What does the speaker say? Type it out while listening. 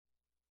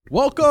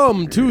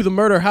Welcome to the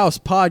Murder House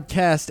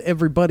Podcast,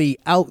 everybody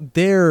out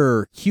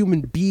there,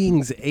 human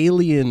beings,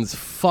 aliens,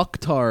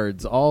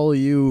 fucktards, all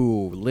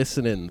you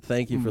listening.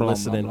 Thank you for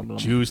listening.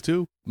 Jews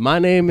too. My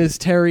name is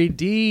Terry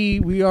D.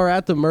 We are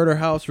at the Murder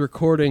House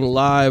recording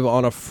live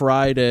on a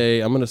Friday.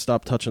 I'm going to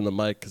stop touching the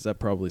mic because that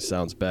probably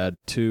sounds bad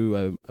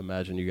too. I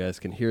imagine you guys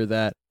can hear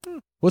that.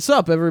 What's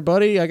up,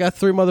 everybody? I got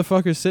three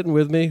motherfuckers sitting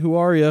with me. Who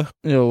are you?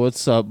 Yo,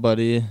 what's up,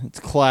 buddy? It's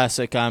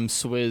classic. I'm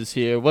Swizz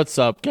here. What's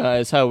up,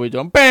 guys? How we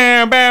doing?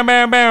 Bam, bam,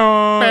 bam,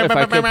 bam. If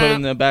I could put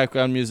in the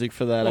background music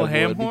for that,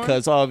 I would,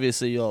 because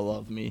obviously y'all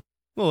love me.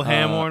 Little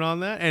ham horn on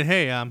that. And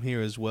hey, I'm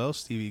here as well.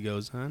 Stevie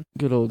goes on.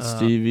 Good old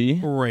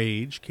Stevie.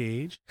 Rage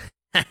Cage.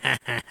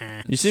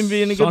 You seem to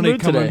be in a good Sonny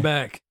mood coming today.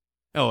 back.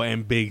 Oh,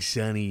 and Big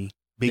Sunny.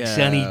 Big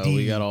Sunny D.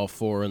 We got all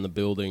four in the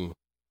building.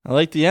 I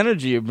like the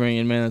energy you're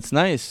bringing, man. It's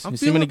nice. You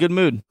seem in a good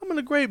mood. I'm in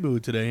a great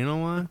mood today. You know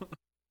why?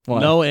 Why?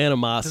 No Because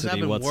animosity I've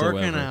been whatsoever.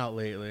 working out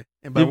lately.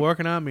 And by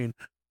working out, I mean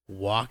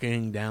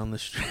walking down the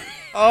street.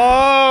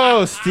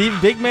 Oh, Steve,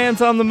 big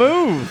man's on the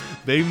move.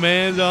 Big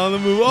man's on the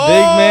move. Oh!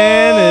 Big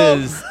man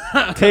is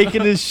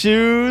taking his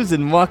shoes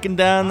and walking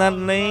down that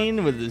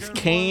lane with his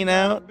cane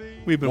out.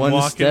 We've been one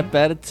walking. step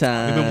at a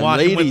time. We've been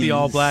walking with the Ladies.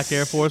 all black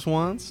Air Force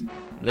Ones.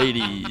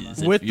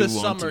 Ladies, With if you the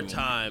want to.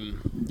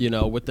 summertime, you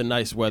know, with the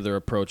nice weather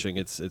approaching,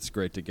 it's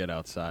great to get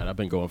outside. I've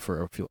been going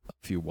for a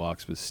few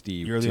walks with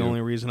Steve. You're the too.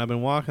 only reason I've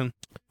been walking.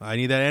 I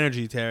need that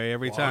energy, Terry,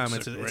 every time.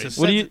 It's a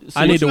What do you?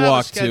 I need to have a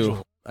walk schedule,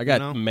 too. I got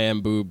you know?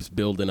 man boobs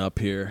building up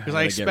here. Because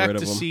gotta I get rid expect of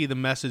to them. see the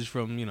message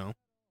from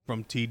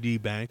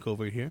TD Bank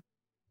over here.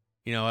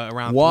 You know,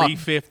 around Walk.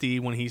 3:50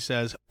 when he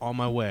says, on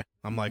my way.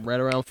 I'm like, right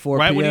around 4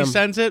 right p.m. when he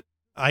sends it,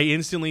 I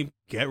instantly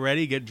get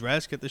ready, get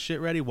dressed, get the shit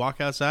ready,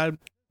 walk outside.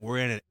 We're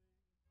in it.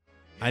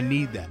 I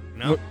need that. You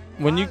know?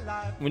 When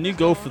you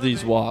go for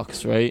these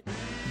walks, right?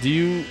 Do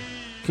you?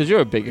 Because you're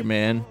a bigger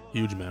man.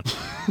 Huge man.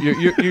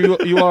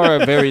 You are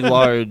a very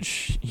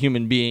large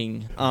human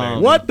being.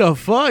 What the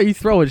fuck? You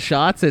throwing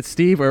shots at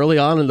Steve early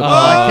on in the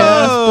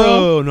podcast,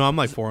 bro? Oh, no, I'm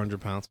like 400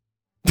 pounds.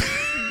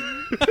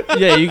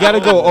 Yeah, you got to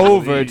go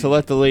over to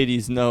let the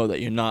ladies know that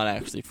you're not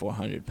actually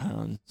 400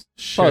 pounds.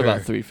 Sure. Probably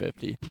about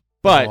 350.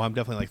 But I'm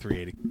definitely like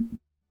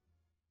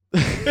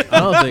 380. I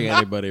don't think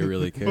anybody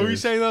really cares. What were you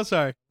saying though?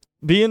 Sorry.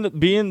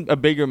 being a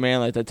bigger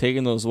man like that,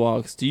 taking those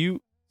walks, you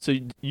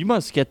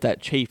must get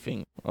that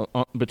chafing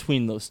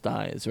between those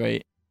thighs,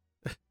 right?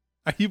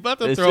 Are you about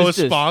to It's throw a just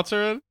this.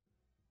 sponsor in?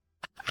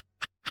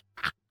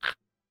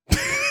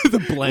 The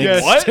blank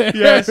Yes, stare.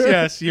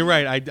 yes. You're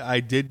right. I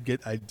do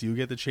get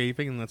the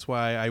chafing, and that's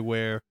why I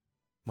wear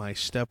my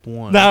step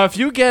one. Now, if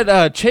you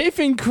get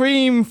chafing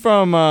cream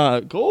from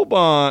Gold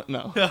Bond,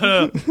 no.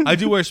 I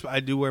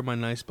do wear my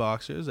nice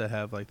boxers that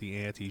have like the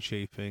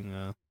anti-chafing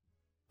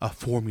a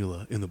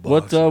formula in the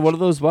box. What are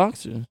those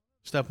boxers?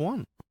 Step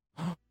one?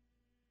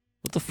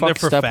 What the fuck? They're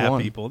for step fat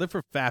one? people. They're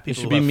for fat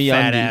people should who be have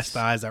fat MeUndies. ass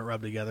thighs that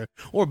rub together,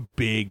 or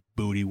big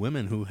booty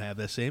women who have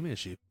the same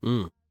issue.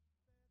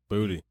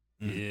 Booty.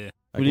 Yeah,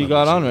 What do you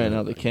got on right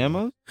now? The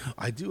camos?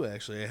 I do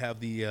actually. I have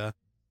the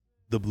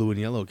blue and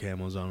yellow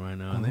camos on right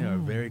now, and they are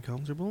very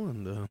comfortable.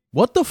 And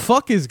What the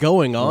fuck is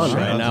going on Shout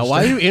right out now? to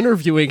Why are you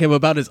interviewing him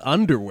about his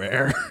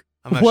underwear?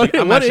 I'm What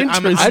actually,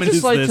 interest I is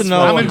just like to this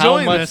know I'm how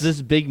enjoying much this.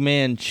 this big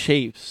man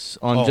chafes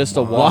on Oh just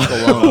a my walk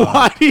God. alone.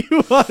 Why do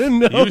you want to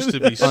know? Used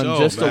to be this? so On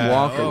just a bad.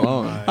 walk Oh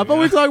alone. my How about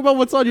we God. talk about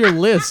what's on your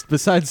list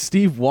besides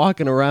Steve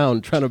walking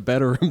around trying to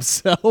better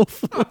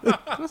himself?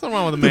 There's nothing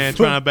wrong with a man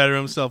trying to better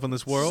himself in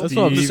this world. That's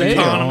what I'm Stevie saying.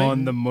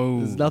 on the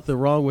move. There's nothing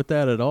wrong with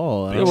that at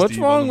all. Yeah, what's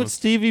Steve wrong on with the-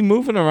 Stevie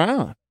moving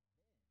around?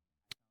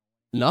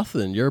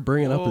 Nothing. You're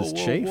bringing up his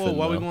chafing.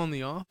 Why we though. going on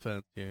the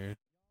offense here?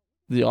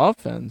 The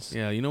offense.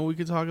 Yeah, you know what we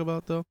could talk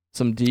about though?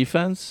 Some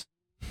defense.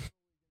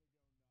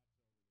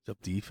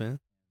 Up defense.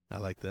 I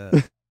like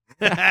that.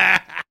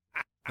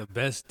 The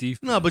best defense.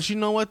 No, but you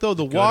know what though?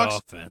 The Good walks.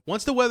 offense.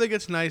 Once the weather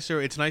gets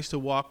nicer, it's nice to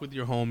walk with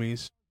your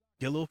homies,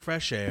 get a little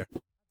fresh air,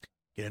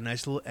 get a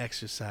nice little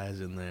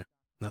exercise in there.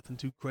 Nothing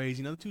too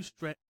crazy, nothing too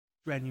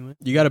strenuous.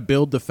 You got to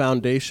build the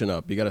foundation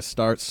up. You got to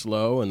start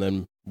slow and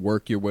then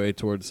work your way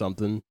towards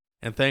something.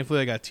 And thankfully,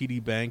 I got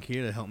TD Bank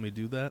here to help me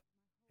do that.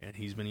 And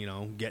he's been,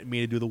 getting me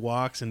to do the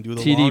walks and do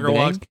the TD longer Bank?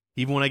 walks,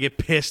 even when I get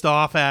pissed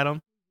off at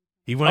him.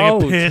 Even when I Oh,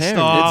 get pissed Terrence.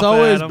 off, It's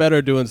always at him.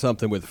 better doing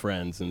something with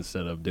friends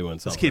instead of doing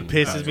This something. kid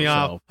pisses by me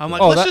yourself. off. I'm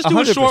like, Oh, let's that- just do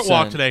a short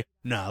walk 100%. today.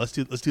 No, let's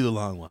do the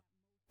long walk.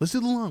 Let's do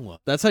the long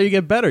walk. That's how you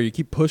get better. You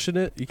keep pushing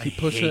it. You I keep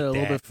pushing hate it a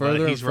little that, bit but further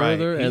and he's right.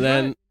 further, He's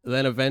and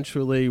then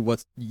eventually,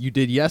 what you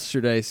did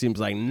yesterday seems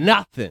like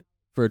nothing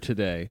for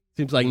today.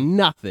 Seems like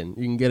nothing.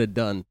 You can get it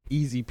done,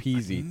 easy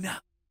peasy. No.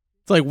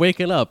 It's like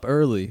waking up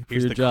early for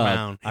Here's your the job.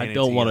 crown, I hand it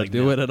don't to you want to like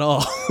do no. it at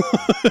all.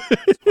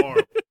 It's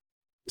horrible.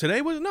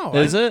 Today was no.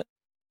 Is it?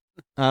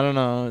 I don't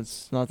know.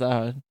 It's not that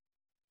hard.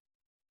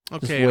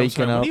 Okay, I'm waking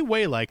sorry. up. What do you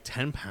weigh, like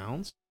 10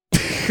 pounds?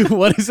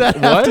 What does that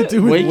have to What?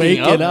 do with Waking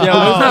waking up? up? Yeah,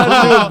 what does that have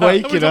to do with We're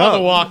waking talking about up?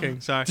 the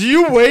walking, sorry. Do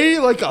you weigh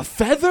like a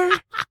feather?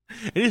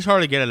 It is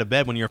hard to get out of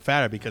bed when you're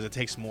fatter because it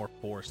takes more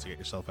force to get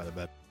yourself out of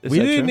bed. Is We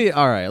that didn't true? need.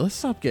 All right, let's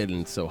stop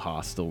getting so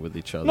hostile with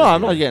each other. No,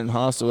 I'm not here. getting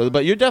hostile with it,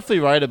 but you're definitely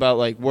right about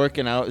like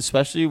working out,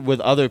 especially with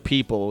other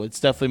people. It's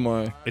definitely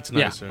more. It's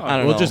Yeah. nicer. I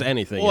don't Well, know. just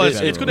anything. Well, in it's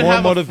good to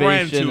general. More have a friend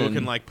motivation too who and-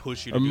 can like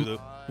push you to do the.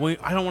 Well,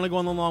 I don't want to go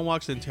on the long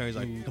walks. Then Terry's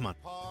like, "Come on.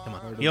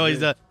 He always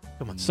does.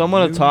 Come on."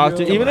 Someone to talk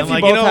to, even I'm if you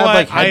like, both you know have what?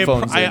 like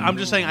headphones in. I'm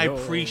just saying I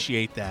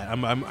appreciate that.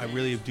 I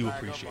really do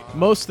appreciate it.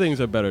 Most things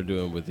are better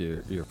doing with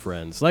your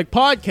friends, like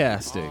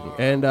podcasting.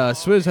 And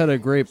Swizz had a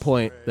great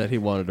point that he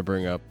wanted to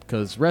bring up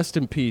because rest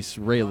in peace,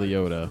 Ray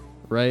Liotta.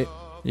 Right?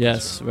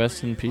 Yes,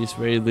 rest in peace,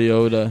 Ray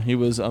Liotta. He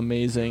was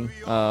amazing.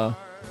 I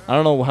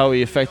don't know how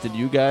he affected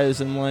you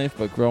guys in life,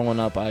 but growing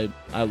up, I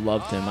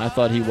loved him. I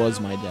thought he was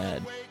my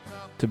dad,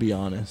 to be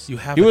honest. You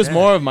have he a was dad.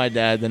 more of my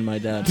dad than my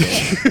dad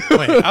was.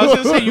 Wait, I was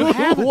gonna say you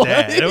have a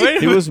dad. Wait,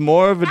 He was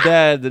more of a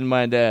dad than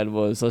my dad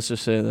was. Let's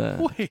just say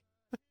that.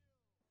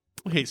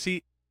 wait.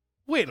 See,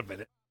 wait a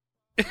minute.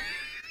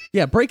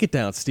 Yeah, break it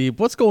down, Steve.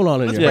 What's going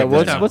on in Let's your Yeah, break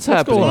head? this down. what's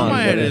happening? going Going on on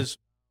my head here? is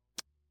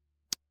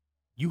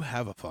you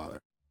have a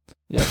father,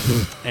 Yeah.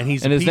 and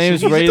he's And a his piece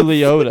name's of, Ray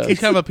Liotta. He's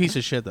kind of a piece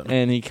of shit though.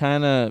 And he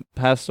kind of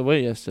passed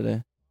away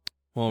yesterday.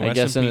 Well, I rest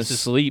guess in peace his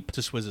sleep.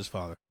 to Swizz's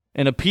father.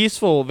 In a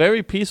peaceful,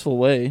 very peaceful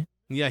way.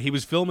 Yeah, he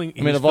was filming. He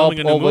I mean, was of all- filming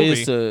a new all ways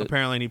movie. to-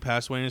 Apparently, and he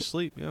passed away in his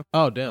sleep. Yeah,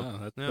 Oh, damn. Oh,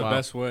 that's Yeah. the Wow.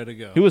 best way to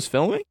go. He was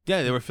filming?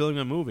 yeah, they were filming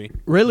a movie.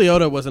 Ray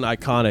Liotta was an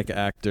iconic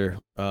actor.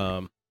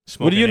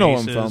 What do you know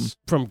him Aces,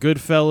 From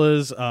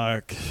Goodfellas,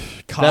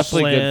 Definitely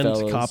Copland.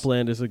 Goodfellas.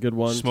 Copland is a good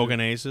one. Smoking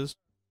Aces.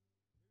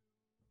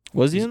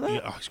 Was he in that? Yeah,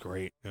 oh, he's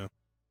great. Yeah.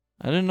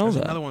 I didn't know There's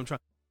that. another one I'm trying.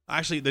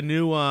 Actually, the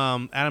new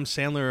Adam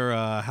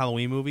Sandler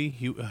Halloween movie,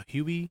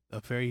 Hubie,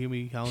 a fairy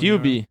Hubie Halloween.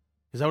 Hubie.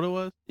 Is that what it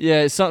was?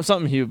 Yeah, it's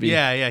something Hubie.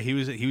 Yeah, he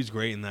was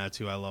great in that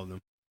too. I loved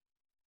him.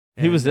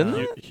 He was in And,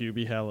 there?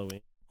 Hubie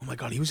Halloween. Oh my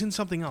god, he was in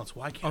something else.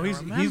 Why can't Oh, I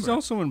remember? he's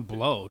also in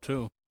Blow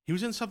too. He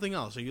was in something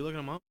else. Are you looking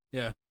him up?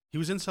 Yeah, He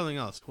was in something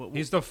else.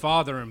 he's the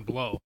father in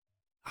Blow.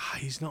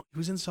 He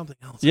was in something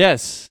else.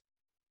 Yes.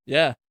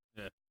 Yeah.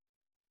 Yeah.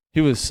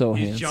 He was so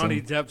He's handsome.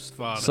 Johnny Depp's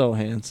father. So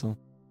handsome.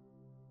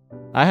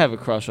 I have a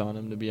crush on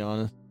him, to be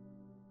honest.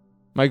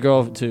 My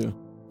girl, too.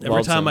 Every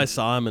loves time him. I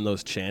saw him in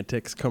those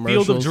Chantix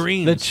commercials. Field of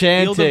Dreams. The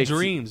Field Chantix. of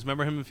Dreams.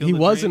 Remember him in Field He of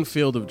was in Dreams?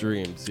 Field of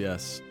Dreams,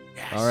 yes.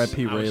 Yes.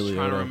 R.I.P. I Ray was trying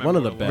to Liotta. remember One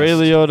of what the it best.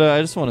 Ray Liotta,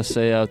 I just want to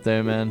say out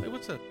there, man, Hey,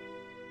 what's that?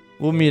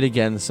 we'll meet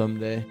again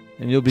someday,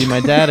 and you'll be my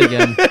dad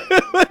again.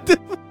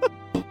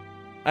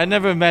 I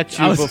never met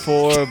you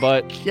before,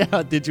 but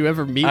Yeah, did you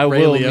ever meet I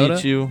Ray will Liotta?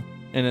 meet you,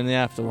 and in the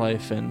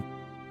afterlife, and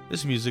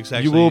This music's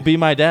actually. you will be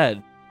my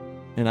dad,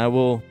 and I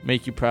will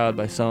make you proud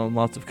by selling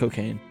lots of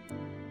cocaine.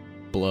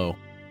 Blow.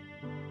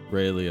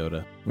 Ray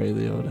Liotta. Ray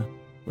Liotta.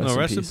 No,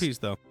 rest in peace,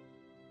 though.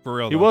 For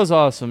real. He though. was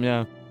awesome,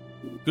 yeah.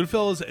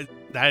 Goodfellas.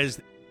 That is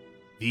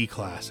the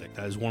classic.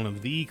 That is one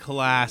of the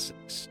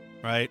classics,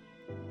 right?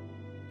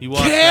 He was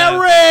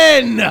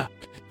Karen!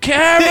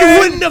 Karen! They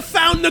wouldn't have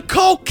found the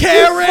coke, You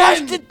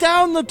flushed Karen! it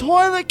down the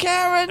toilet,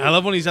 Karen! I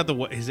love when he's at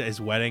his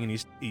wedding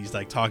and he's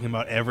like talking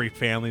about every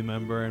family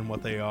member and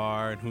what they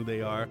are and who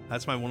they are.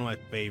 That's one of my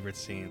favorite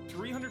scenes.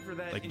 300 for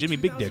that. Like Jimmy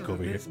Big Dick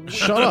over here.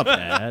 Shut up,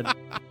 Dad.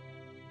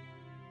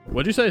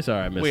 What'd you say?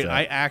 Sorry, I missed Wait, that.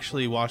 I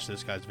actually watched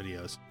this guy's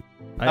videos.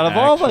 I Out of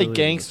all actually like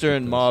gangster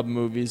and listened to mob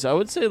movies, I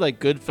would say like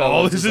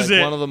Goodfellas Oh, this is is like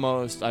it. one of the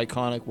most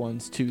iconic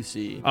ones to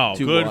see. Oh,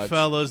 to watch.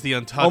 Goodfellas, The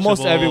Untouchables.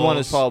 Almost everyone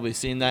has probably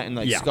seen that in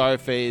like Yeah.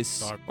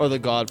 Scarface or The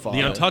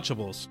Godfather. The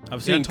Untouchables. I've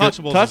The seen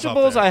Untouchables. is up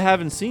Touchables, there. I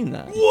haven't seen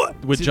that.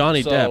 What? with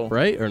Johnny So- Depp,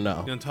 right? Or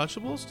no? The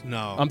Untouchables?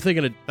 No. I'm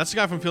thinking of That's the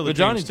guy from Field The of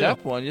Johnny Dreams,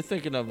 Depp too. one, you're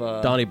thinking of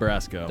Donnie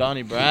Brasco.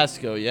 Donnie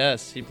Brasco,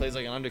 yes. He plays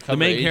like an undercover The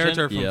main agent.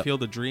 character from Yep.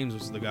 Field of Dreams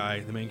was the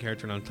main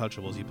character in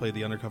Untouchables. He played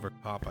the undercover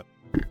cop.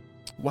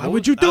 Why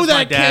would you do was that,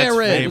 my dad's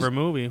Karen? favorite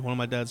movie. One of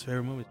my dad's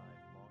favorite movies.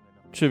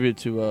 Tribute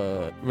to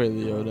Ray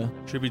Liotta.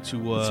 Tribute to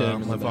Let's hit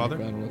him in my the father.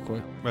 background real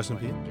quick. Rest in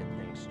peace.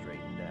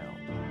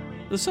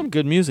 There's some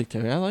good music,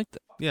 Terry. I liked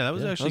it. Yeah, that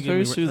was Yeah, actually that's very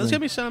Let's soothing. get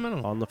me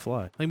sentimental. On the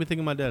fly. Make me think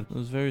of my dad. It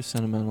was very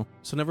sentimental.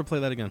 So never play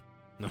that again.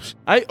 No.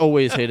 I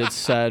always hated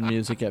sad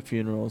music at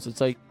funerals.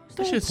 It's like,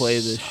 don't shit play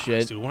this sucks,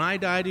 shit. Dude, when I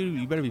die, dude,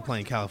 you better be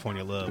playing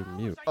California Love.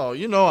 Mute. Oh,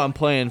 you know I'm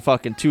playing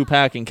fucking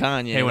Tupac and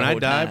Kanye. Hey, when the I whole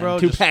die, time. bro,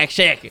 just- Tupac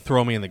Shack it.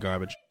 Throw me in the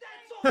garbage.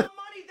 That's all the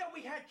money that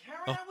we had,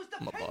 Karen. Oh, I was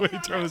my depending Wait,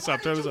 on turn that. this up,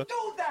 Why turn did this up.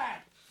 you do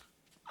that?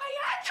 I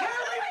had to. They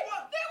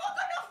were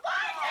gonna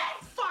find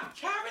it. Fuck,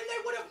 Karen. They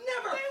would have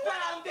never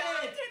found it.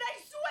 I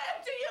swear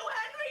to you,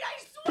 Henry.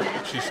 I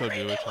swear. She's so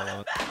Henry, Jewish, they would I have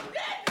love it. found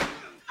it.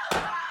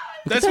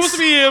 That's supposed to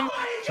be him.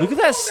 Why did you Look at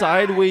that do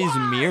sideways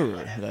Why?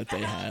 mirror that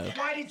they have.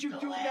 Why did you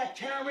do that,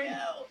 Karen?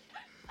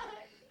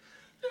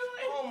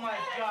 Oh my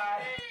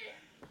God.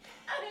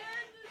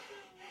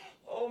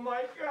 Oh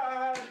my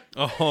God.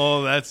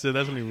 Oh, that's it.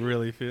 That's when you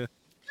really feel.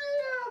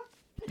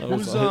 That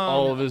was Who's,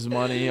 all of his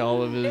money,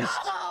 all of his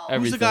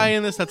everything. Who's the guy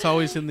in this that's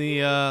always in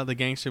the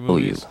gangster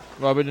movies?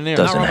 Robert De Niro.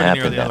 Not Robert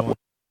De Niro, the other one.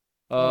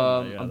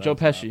 yeah, Joe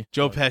that's Pesci.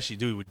 Joe Pesci,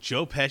 dude. With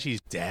Joe Pesci's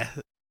death.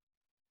 Can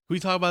we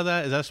talk about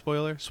that? Is that a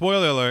spoiler?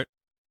 Spoiler alert.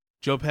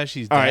 Joe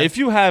Pesci's death. All right, if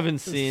you haven't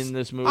seen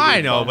this movie,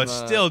 I know, from but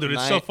the still, dude,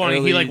 it's so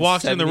funny. He like early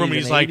walks in the room and 70s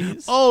he's like,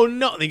 80s. "Oh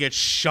no!" And he gets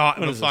shot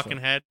in What the is this fucking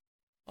head.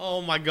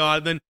 Oh my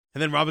god! And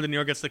then Robert De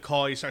Niro gets the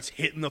call. He starts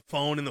hitting the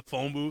phone in the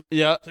phone booth.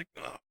 Yeah. It's like,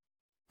 oh,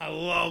 I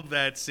love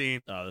that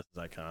scene. Oh, this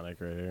is iconic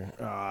right here.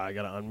 Oh, I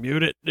gotta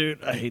unmute it,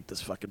 dude. I hate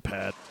this fucking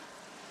pad.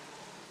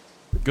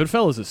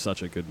 Goodfellas is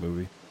such a good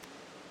movie.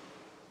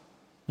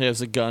 He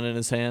has a gun in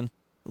his hand,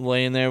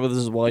 laying there with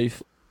his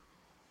wife.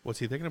 What's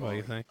he thinking about?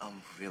 You think?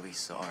 I'm really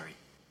sorry.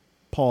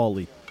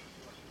 Paulie.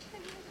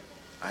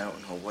 I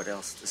don't know what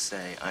else to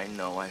say. I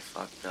know I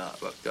fucked up.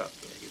 Fucked up.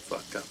 Yeah, you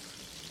fucked up.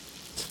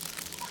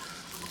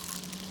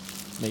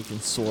 Making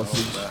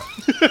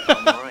sausage.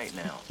 I'm all right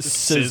now.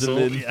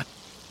 Sizzling. Yeah.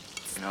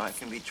 You know, I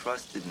can be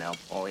trusted now,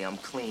 Paulie. I'm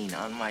clean.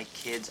 On my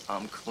kids,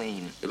 I'm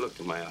clean. You looked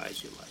in my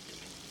eyes, you lied to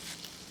me.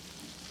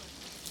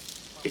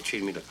 You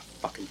treated me like a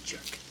fucking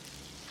jerk.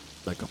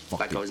 Like a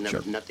fucking Like I was never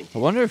jerk. nothing. I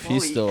wonder if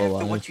he's Paulie, still after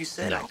alive. what you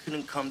said, I No.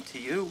 couldn't come to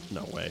you.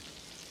 No way.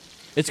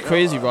 It's You know,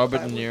 crazy. I Robert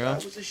De was- I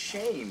Niro was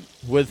ashamed.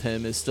 with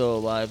him is still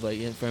alive. Like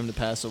for him to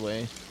pass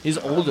away, he's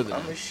older than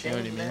I'm him. You know ashamed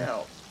what I mean?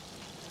 now.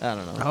 I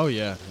don't know. Oh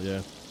yeah,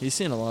 yeah. He's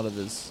seen a lot of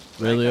his.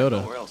 Ray I got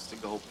Liotta nowhere else to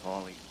go,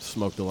 Paulie.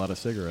 smoked a lot of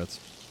cigarettes.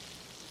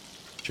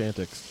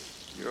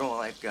 Chantix. You're all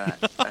I've got,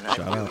 and I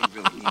Shout really, out.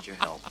 really need your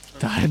help.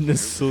 Died in his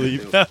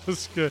sleep. That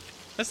was good.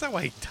 That's not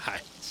why he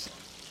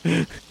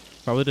died.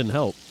 Probably didn't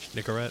help.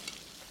 Nicorette.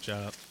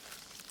 Shout out.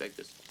 Take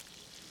this.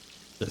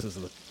 This is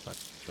the.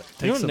 You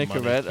Take know some money.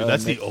 Nicorette? Dude,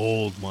 that's the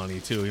old money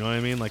too. You know what I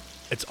mean? Like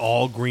it's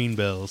all green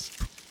bills.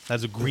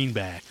 That's a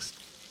greenbacks.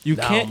 You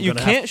Now can't. I'm You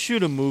gonna can't have-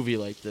 shoot a movie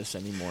like this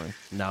anymore.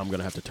 Now I'm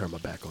gonna have to turn my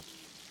back on.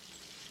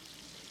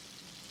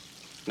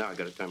 Now I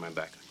gotta turn my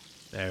back.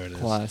 There it is.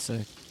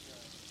 Classic.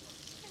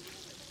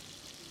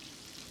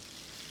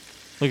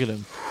 Look at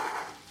him.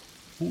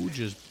 Who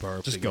just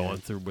burped? Just again? going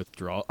through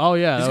withdrawal. Oh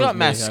yeah, He's that got was me.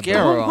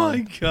 mascara Oh my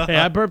on. god! Hey,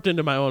 I burped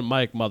into my own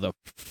mic, mother.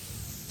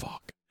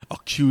 Fuck.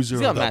 Accuser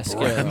He's got of the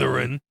mascara on.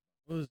 brethren.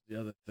 What was the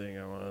other thing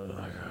I wanted?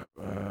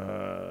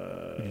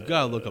 You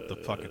gotta look up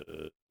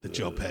the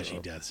Joe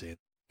Pesci death scene.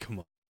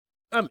 Come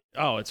on,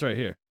 Oh, it's right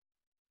here.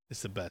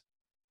 it's the best.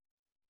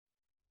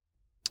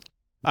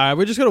 All right,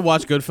 we're just gonna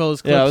watch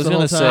Goodfellas clips. Yeah, I was the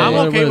gonna whole say- time? I'm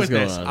What okay is with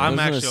going this. on? I I'm was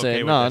gonna actually say,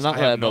 okay with no, this. not I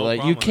have that, but no like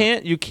problem with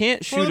it. you can't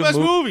One shoot of the a best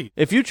movie. movie.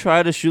 If you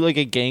try to shoot like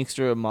a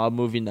gangster or mob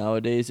movie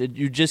nowadays,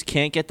 you just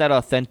can't get that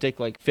authentic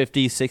like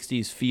 50s,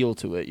 60s feel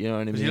to it. You know what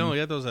I mean? Because you don't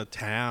get those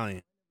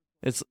Italian.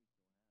 It's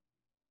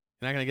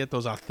You're not gonna get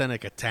those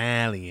authentic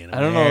Italian. I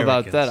don't know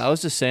about Americans. that. I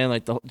was just saying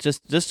like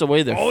just the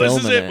way they're Oh, this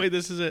filming is it. it. Wait,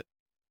 this is it.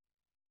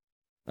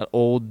 That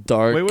old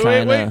dark Wait,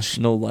 kind wait. of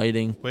no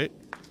lighting. Wait.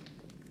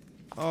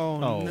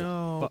 Oh, Oh,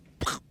 no.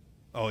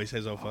 Oh, he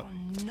says, "Oh fuck!"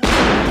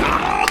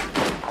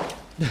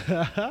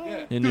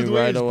 You Dude, knew the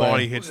way right his body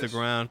away. hits the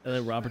ground. And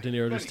then Robert De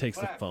Niro just takes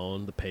the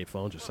phone, the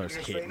payphone, just starts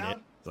hitting it.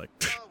 It's like,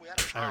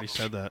 I already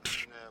said that.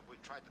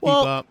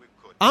 well, Keep up.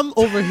 I'm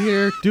over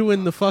here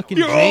doing the fucking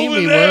You're Jamie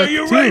over there. work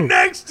You're too. right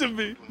next to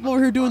me. I'm over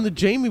here doing the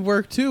Jamie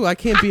work too. I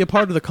can't be a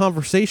part of the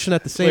conversation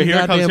at the same Wait, here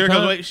it goddamn comes. Here it time.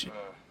 comes. Wait,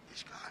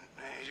 He's gone.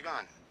 He's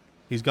gone.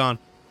 he's gone.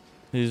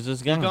 He's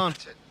just gone. He's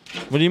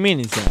gone. What do you mean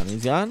he's gone?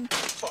 He's gone?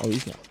 Oh,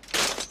 he's gone.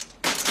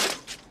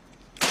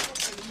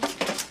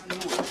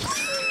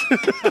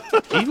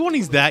 Even when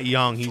he's that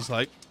young, he's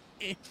like,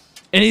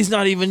 And he's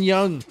not even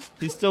young.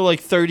 He's still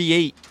like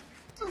 38.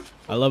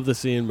 I love the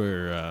scene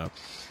where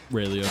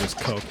Ray Liotta's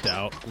coked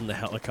out and the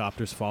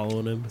helicopter's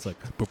following him. It's like,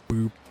 boop,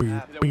 boop,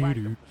 boop, boop,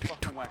 doo,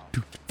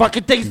 doo,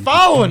 Fucking thing's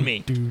following me.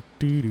 doo,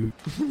 doo, doo.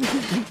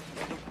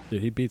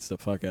 Dude, he beats the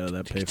fuck out of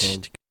that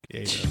payphone. yeah,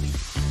 he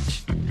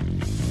does.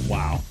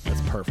 Wow,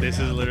 that's perfect. This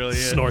is literally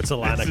it. Snorts a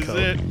line This of is coke.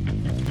 it.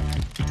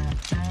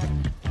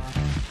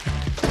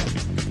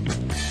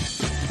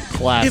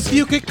 Classic. If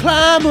you could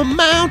climb a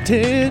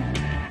mountain,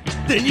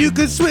 then you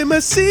could swim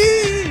a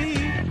sea.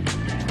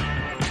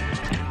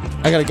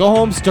 I gotta go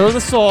home, stir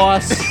the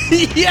sauce.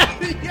 yeah.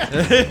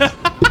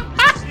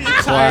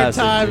 Entire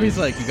Classic, time dude. he's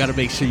like, you gotta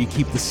make sure you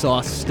keep the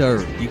sauce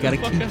stirred. You gotta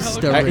keep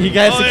stirring. He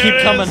has to Oh, keep there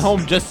it coming is.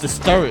 home just to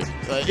stir it.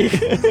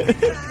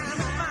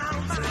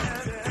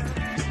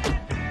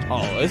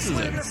 Oh, this is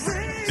it.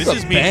 This a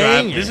is me banger.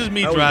 driving. This is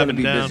me I was gonna driving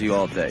be down busy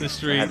all day. the I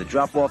street. had to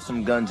drop off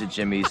some guns at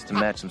Jimmy's to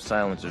match some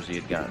silencers he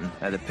had gotten.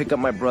 I had to pick up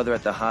my brother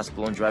at the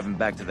hospital and drive him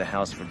back to the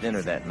house for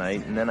dinner that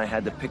night. And then I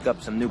had to pick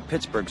up some new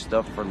Pittsburgh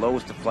stuff for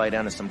Lowe's to fly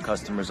down to some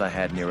customers I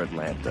had near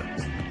Atlanta.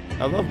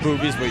 I love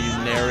movies where you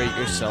narrate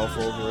yourself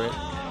over it.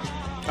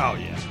 Oh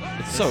yeah,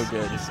 It's so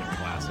good. It's a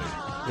classic.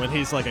 When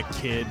he's like a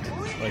kid,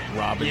 like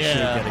robbing shit,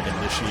 Yeah. getting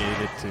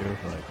initiated too.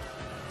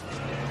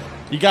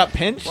 Like, You got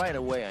pinched? Right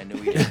away, I knew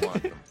he didn't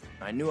want them.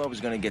 I knew I was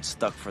gonna get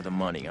stuck for the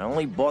money. I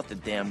only bought the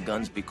damn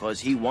guns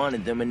because he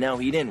wanted them, and now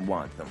he didn't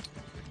want them.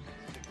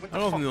 I don't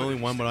know if I'm the only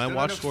one, but when I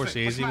watch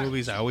Scorsese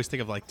movies, I always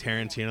think of like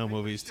Tarantino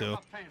movies too.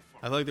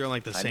 I feel like they're in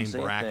like the I same didn't say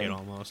a bracket thing.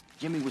 almost.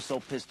 Jimmy was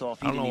so pissed off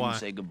he I don't didn't know even why.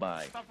 say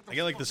goodbye. I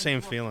get like the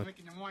same feeling.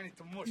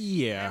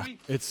 yeah,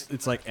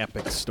 it's like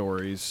epic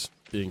stories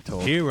being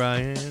told. Here I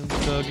am,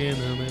 stuck in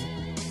the middle.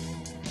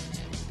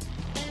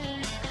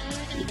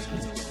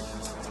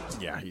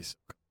 Yeah, he's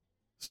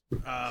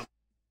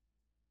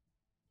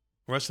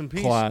Rest in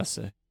peace.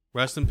 Classic.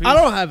 Rest in peace. I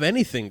don't have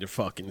anything to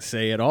fucking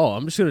say at all.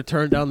 I'm just gonna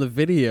turn down the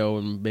video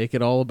and make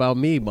it all about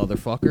me,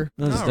 motherfucker.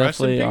 That's No,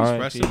 rest in definitely peace. R.I.P.,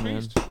 Rest in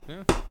man. peace.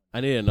 Yeah,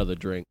 I need another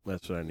drink.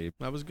 That's what I need.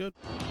 that was good.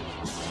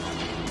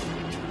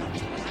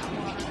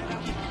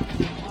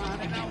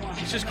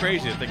 It's just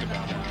crazy to think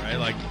about that, right?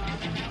 Like,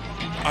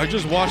 I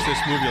just watched this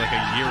movie like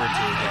a year or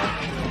two ago.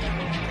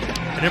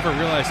 I never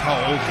realized how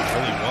old he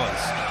really was,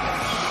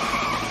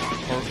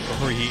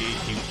 or he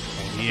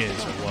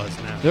is or was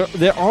now.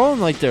 They're all in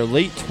like their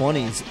late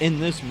 20s in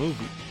this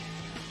movie.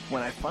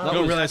 When I You finally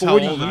don't realize how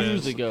 40 old it years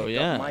is. ago, picked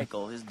up yeah.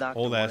 Michael, his doctor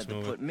Old-ass wanted to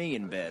movie. put me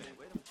in bed.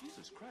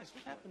 Jesus Christ,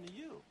 what happened to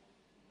you?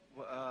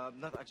 Well, I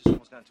just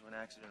almost got into an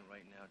accident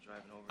right now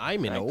driving over.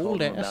 I'm an I told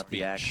old him ass about the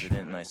bitch.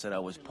 accident, and I said I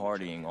was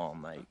partying all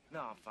night. No,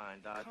 I'm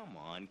fine, Doc. Come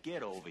on,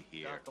 get over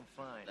here. Doc, I'm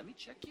fine. Let me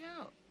check you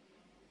out.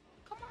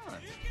 Come on.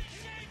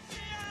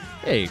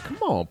 Hey, come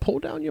on, pull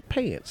down your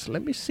pants.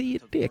 Let me see your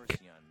Took dick.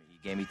 mercy on me.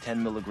 He gave me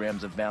 10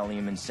 milligrams of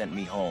Valium and sent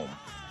me home.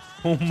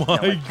 Oh Now, my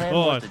plan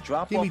was god! to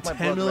drop Give off me my 10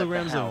 brother at the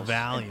milligrams of house and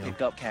Valium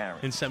pick up Karen.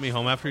 and sent me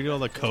home after you did all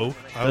the coke.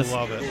 I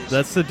love it.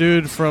 That's the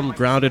dude from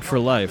Grounded for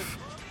Life.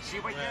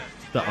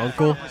 The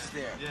uncle.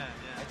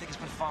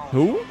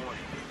 Who?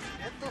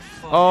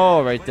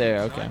 Oh, right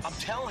there. Okay. I'm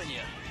telling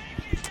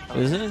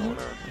you. Isn't it?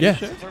 Yeah,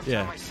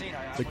 yeah.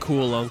 The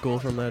cool uncle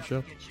from that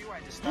show.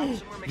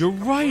 You're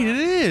right, it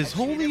is.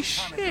 Holy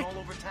shit!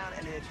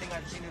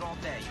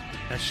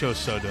 That show's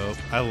so dope.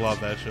 I love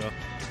that show.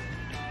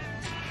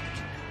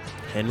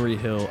 Henry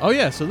Hill. Oh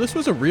yeah, so this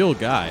was a real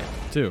guy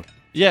too.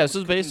 Yeah, this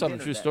is based on a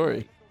true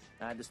story.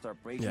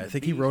 Yeah, I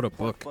think he wrote a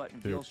book,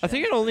 too. I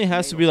think it only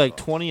has to be like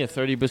 20 or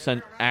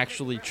 30%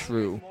 actually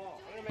true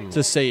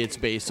to say it's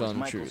based on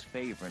the truth.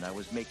 I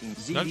was making Not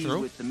ziti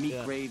true. with the meat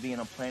gravy,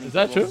 and I'm planning Is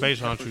that to true? roast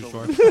Based on a peppers true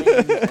over story.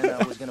 flames, and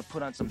I was gonna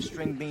put on some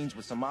string beans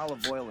with some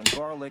olive oil and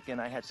garlic,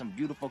 and I had some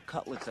beautiful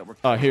cutlets that were.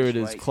 Oh, here it just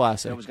is, right,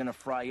 classic. that I was gonna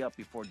fry up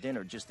before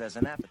dinner, just as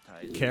an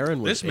appetizer.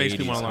 Karen was This makes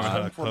me 80s. wanna learn how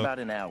to For cook. about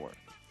an hour.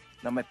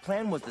 Now my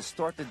plan was to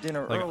start the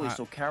dinner Like, early, I-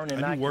 so Karen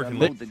and I I do could work in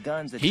unload the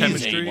guns that He's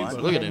Karen 80s, wants,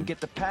 but look at and him. get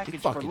the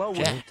package fucking for Lois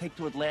jacked. and take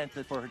to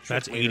Atlanta for her trip.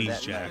 That's later 80s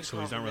that Jack, night. so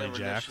he's not really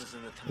jacked.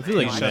 I feel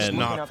like He's I was just men.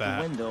 not looking out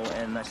fat. the window,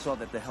 and I saw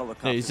that the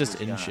helicopter. Yeah, he's just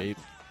was in gone. shape.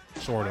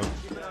 Sort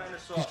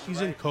of.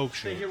 He's in coke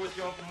shape. So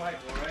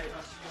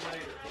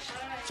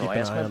I an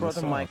asked eye my on the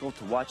brother sauce. Michael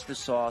to watch the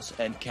sauce,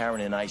 and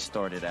Karen and I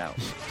started out.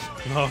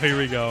 Oh, here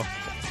we go.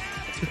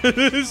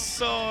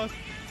 Sauce.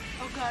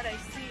 Oh God, I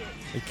see it.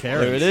 And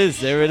Karen, There it is.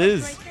 There it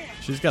is.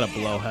 she's got a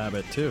blow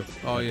habit too.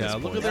 Oh at yeah, this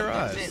look point. at their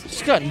eyes.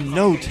 She's got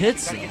no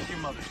tits though.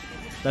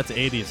 That's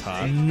 80s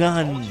hot.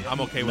 None. I'm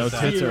okay No with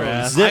that. tits or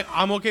ass.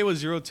 I'm okay with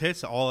zero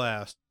tits, all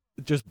ass.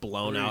 Just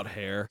blown out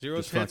hair. Zero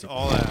Just tits, fucking-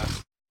 all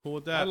ass. Cool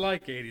with I that.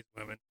 like 80s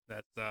women.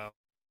 That's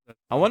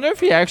I wonder if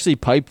he actually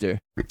piped her.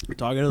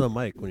 Talking to the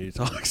mic when you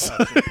talk.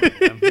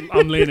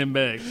 I'm leaning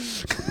back.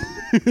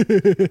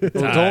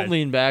 Well, don't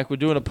lean back. We're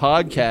doing a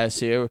podcast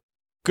here.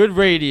 Good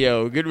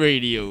radio. Good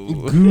radio.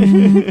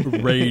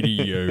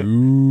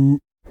 Radio.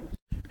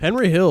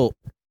 Henry Hill.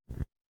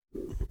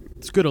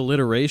 It's good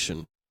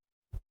alliteration.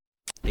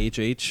 HH.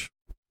 You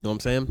know what I'm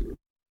saying?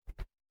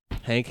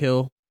 Hank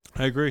Hill.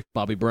 I agree.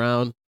 Bobby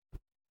Brown.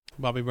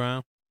 Bobby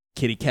Brown.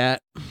 Kitty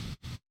Cat.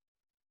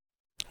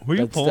 Were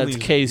you That's- pulling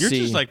that's these? You're KC.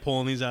 just like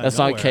pulling these out. That's of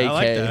not nowhere. I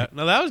like KK. that.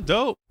 No, that was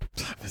dope.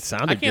 It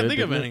sounded I can't good,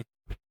 think of didn't any.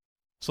 it?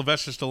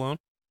 Sylvester Stallone.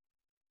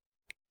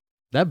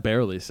 That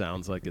barely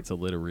sounds like it's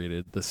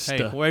alliterated. The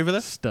Hey, wait for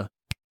this. Sta.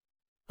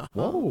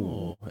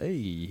 Whoa. Hey,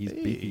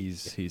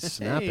 he's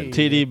snapping.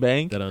 TD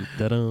Bank. Dun,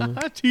 dun,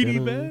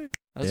 TD bag.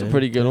 That's a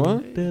pretty good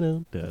one.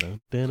 No?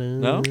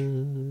 No?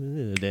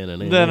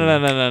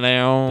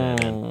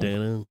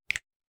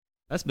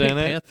 That's Pink Dun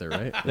it. Panther,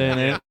 right?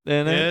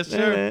 Yes,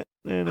 sir.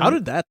 How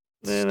did that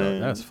start?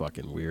 That was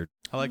fucking weird.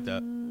 I like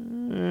that.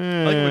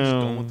 I like we're just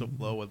going with the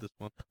flow with this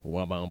one.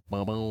 What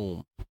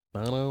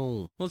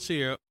Let's see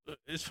here.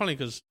 It's funny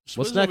because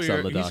What's next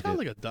on the He's docket? got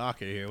like a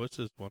docket here. What's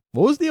this one?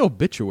 was the I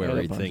obituary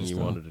got a bunch thing of you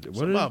stuff. wanted to do?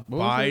 Something about what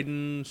was it?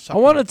 Biden. I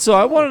something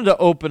wanted to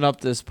open up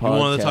this podcast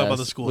wanted to talk about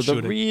the school with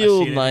shooting. a I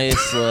real see it.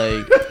 nice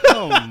like.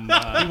 Oh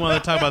my. You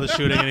want to talk about the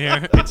shooting in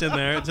here? It's in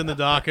there. It's in the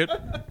docket.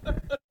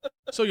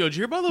 So, yo, did you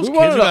hear about those We kids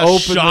wanted who to got open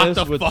shot this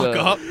the with fuck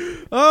the- up?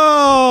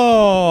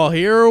 Oh,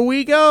 here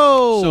we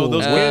go. So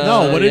those kids-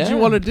 no, what did you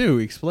yeah. want to do?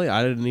 Explain.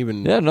 I didn't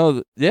even. Yeah,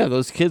 no,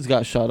 those kids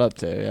got shot up,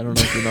 Terry. I don't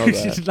know if you know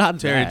that. It's not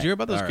Terry, that. did you hear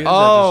about those All kids right.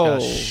 Oh. that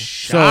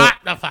just got shot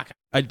the fuck up?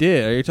 I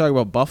did. Are you talking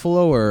about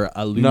Buffalo or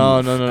Aloof? No.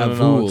 I'm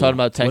talking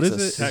about What is Texas.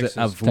 it? Is Texas. it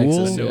Avul?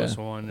 Texas, The yeah. newest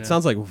one. Yeah. It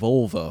sounds like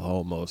vulva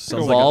almost. They're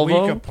Sounds like like a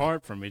Volvo? week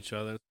apart from each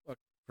other. It's fucking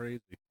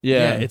crazy.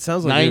 Yeah, it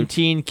sounds like it would-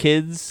 19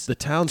 kids. the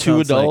town.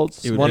 Two sounds like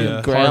adults, it would one be a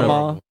part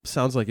grandma. of-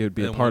 sounds like it would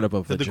be a Then part what? of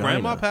a Did the vagina.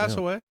 grandma pass Yeah.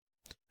 away?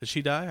 Did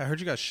she die? I heard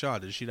you got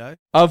shot. Did she die?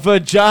 A The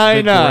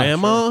vagina.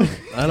 grandma?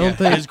 I don't Yeah,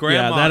 think his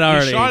grandma. Yeah, that He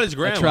already. shot his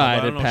grandma, I tried.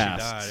 but I It don't know if she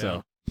passed. died,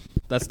 So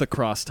that's the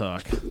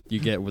crosstalk you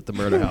get with the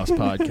Murder House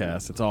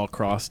podcast. It's all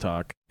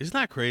crosstalk. Isn't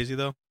that crazy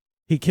though?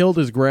 He killed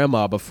his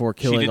grandma before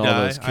She killing did all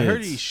die. those kids. I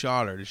heard he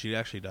shot her. Did she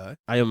actually die?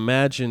 I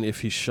imagine if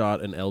he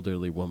shot an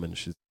elderly woman,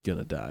 she's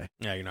gonna die.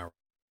 Yeah, you're not right.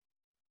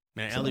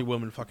 Man, So- elderly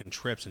woman fucking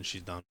trips and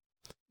she's done.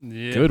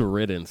 Yeah. Good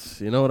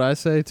riddance. You know what I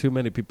say? Too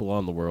many people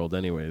on the world,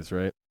 anyways,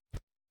 right?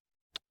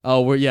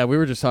 Oh, we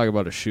were just talking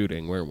about a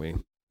shooting, weren't we?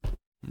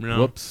 No.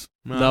 Whoops.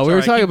 No, No, it's we were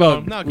alright. talking Keep about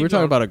going. No, we keep were talking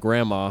going. about a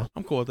grandma.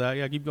 I'm cool with that.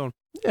 Yeah, keep going.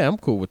 Yeah, I'm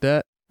cool with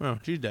that. Oh,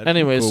 she's dead.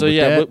 Anyway, cool so with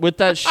yeah, that. with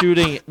that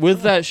shooting,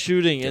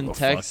 Give in a fuck.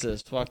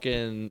 Texas,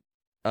 fucking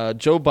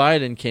Joe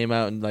Biden came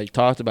out and like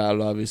talked about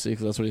it, obviously,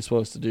 because that's what he's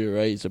supposed to do,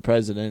 right? He's the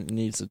president and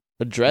needs to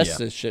address Yeah.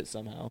 this shit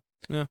somehow.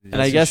 Yeah. And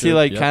I Yes, he guess he should.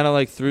 like Yep. kind of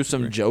like threw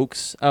some Agree.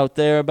 jokes out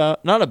there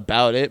about not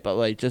about it, but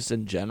like just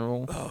in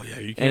general. Oh yeah,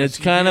 you can't. And it's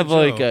you kind can't of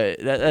like joke.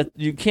 that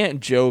you can't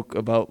joke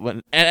about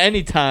when at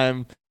any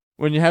time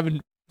when you're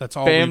having That's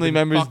all we've family been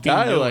members fucking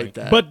die doing. like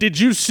that. But did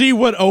you see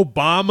what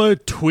Obama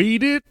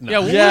tweeted? Yeah,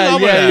 what was yeah,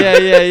 up with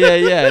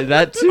that? yeah,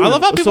 that too. I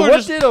love how people so are what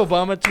just- did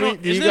Obama tweet?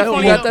 No, you isn't it got, you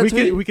funny got how- that we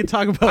tweet? can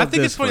talk about. I think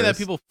this it's funny that first.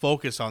 people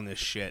focus on this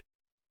shit.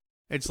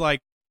 It's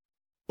like,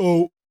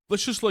 oh,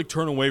 let's just like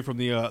turn away from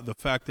the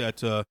fact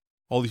that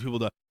all these people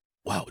that.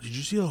 Wow, did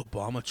you see how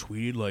Obama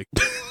tweeted? Like,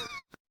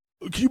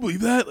 can you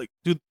believe that? Like,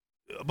 dude,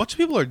 a bunch of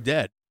people are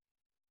dead.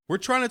 We're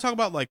trying to talk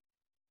about like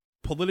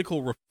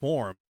political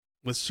reform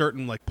with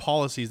certain like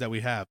policies that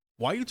we have.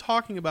 Why are you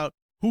talking about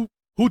who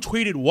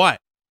tweeted what?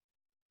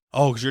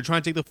 Oh, because you're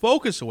trying to take the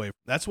focus away.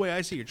 That's the way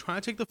I see it. You're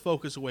trying to take the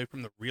focus away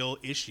from the real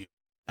issue.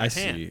 I at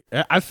hand.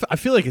 see. I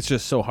feel like it's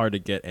just so hard to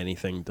get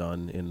anything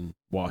done in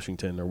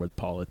Washington or with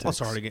politics. Well, it's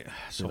hard to get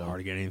You know. hard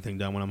to get anything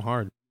done when I'm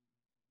hard.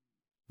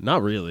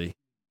 Not really.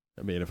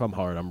 I mean, if I'm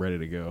hard, I'm ready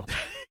to go.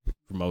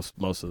 For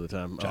most of the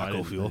time. Oh, I Jocko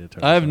didn't Fuel. mean to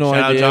turn I have this no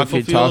Shout out idea if Jocko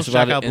he Fields, talks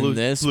about check out it in Blue-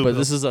 this, Blue but Pill.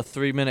 this is a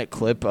 3-minute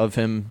clip of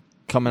him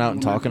coming out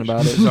and talking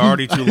about This it. is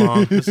already too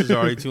long. This is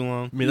already too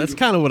long. I mean, that's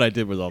kind of what I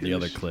did with all the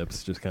other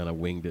clips. Just kind of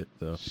winged it.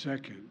 So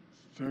Second,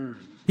 third.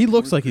 he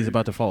looks fourth like he's grade.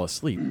 about to fall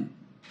asleep.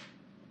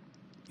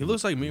 He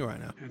looks like me right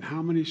now. And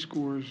how many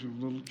scores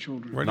of little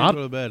children Ready Not- to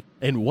go to bed.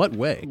 In what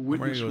way? who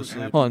witness ready to go what to sleep.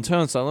 happened? Hold on, turn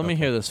this on. Let me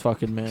hear this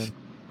fucking man.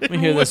 Let me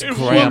hear this Wait,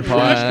 what? grandpa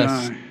Watch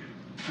ass. die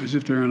as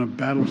if they're on a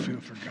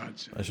battlefield, for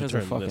God's sake. I should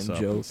That's a turn this fucking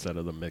up joke. instead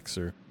of the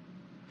mixer.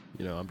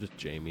 You know, I'm just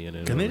Jamie in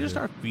it. Can they over just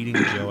here. start feeding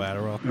Joe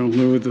Adderall? They'll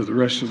live with it the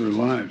rest of their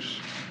lives.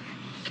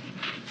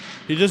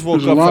 He just woke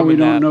There's a up lot from we a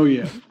don't nap. know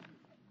yet.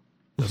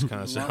 Does kind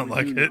of There's a lot sound we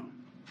like do it. know.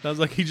 Sounds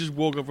like he just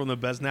woke up from the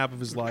best nap of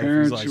his life.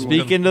 Parents He's who like,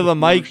 Speak into the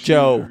mic, Never see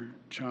Joe. their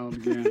Child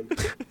again.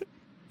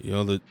 you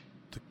know, the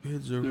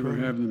kids are. Never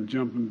have them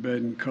jump in bed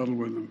and cuddle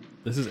with them.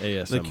 This is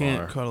ASMR. They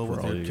can't cuddle for with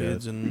all their you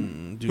kids guys.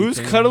 and do Who's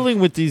things. cuddling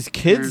with these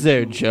kids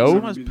there, Parents Joe? will-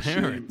 Someone's Be the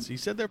same. parents. He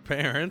said their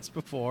parents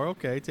before.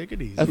 Okay, take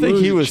it easy. I think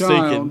lose he a was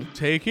child, thinking.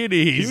 Take it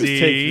He was easy.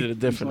 taking it a It's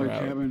different like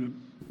route. having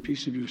a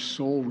piece of your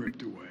soul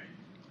ripped away.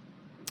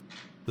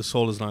 The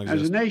soul does not As a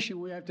exist. nation,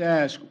 we have to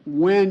ask,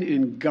 when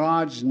in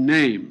God's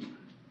name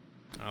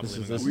I don't This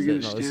believe is- in this are we is going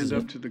it. to No, this is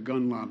stand up it. to the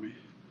gun lobby?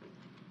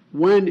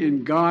 When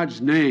in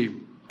God's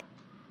name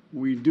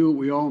we do what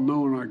we all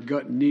know in our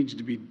gut needs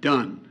to be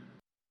done?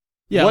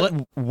 Yeah,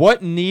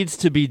 what needs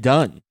to be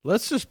done?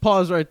 let's just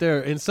pause right there.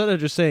 Instead of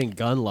just saying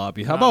gun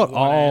lobby, how Not about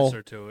one all?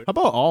 answer to it. How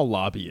about all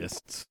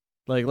lobbyists?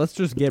 Like, let's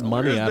just get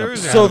money out there of.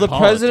 is So the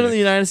politics. president of the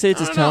United States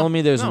is No, no, telling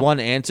me there's no. one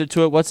answer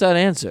to it. What's that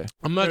answer?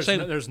 I'm not There's,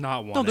 saying. there's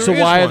not one. No, there So is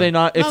why are one. they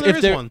not- No, if there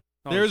is they're- one.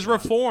 No, There's it's not.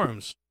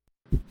 reforms.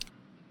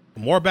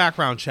 More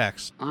background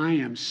checks. I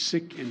am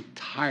sick and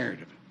tired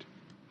of it.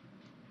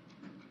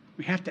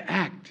 We have to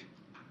act.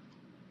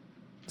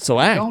 So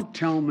act. Don't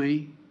tell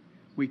me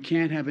we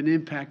can't have an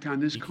impact on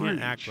this You carnage.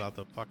 can't act without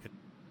the fucking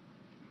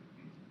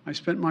I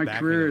spent my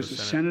backing career of as the a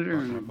Senate senator or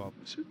and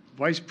something a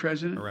vice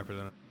president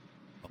representative.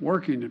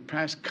 working to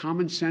pass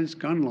common sense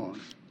gun laws.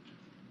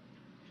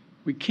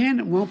 We can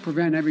and won't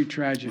prevent every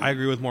tragedy. I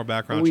agree with more but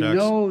background we checks.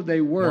 know they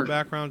More work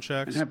background and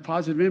checks. have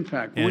positive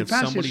impact. When And we if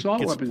pass the somebody assault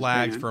gets weapons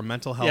flagged ban, for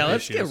mental health Yeah,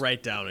 let's issues. get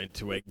right down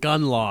into it.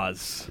 Gun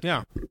laws.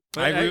 Yeah,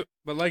 But I agree.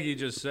 but like you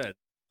just said,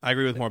 I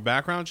agree with more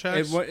background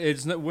checks.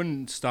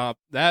 wouldn't stop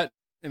that.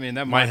 I mean,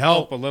 that Might might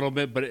help. help a little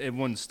bit, but it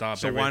wouldn't stop.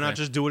 So why not everything.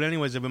 just do it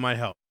anyways if it might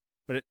help?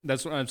 But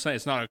that's what I'm saying.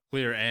 It's not a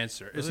clear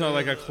answer. It's not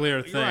like a clear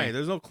You're thing. right.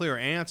 There's no clear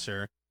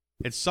answer.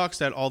 It sucks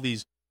that all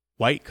these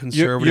white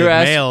conservative you're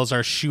males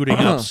are shooting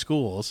up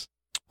schools.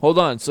 Hold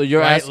on. So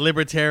you're Right, asking.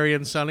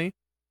 libertarian Sonny.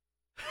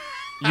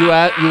 You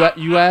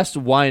asked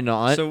why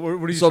not. So what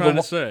are you So the trying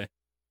wa- to say?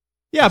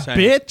 Yeah, Saying.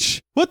 bitch.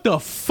 What the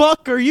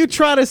fuck are you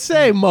trying to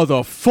say, I'm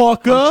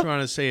motherfucker?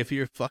 trying to say, if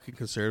you're fucking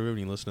conservative and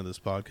you listen to this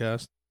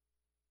podcast,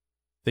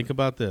 think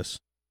about this.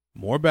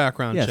 More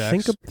background Yeah,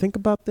 checks. think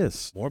about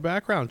this. More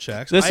background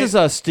checks. this I- is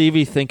a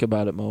Stevie think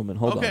about it moment.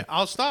 Hold okay, on.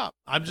 I'll stop.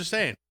 I'm just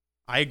saying.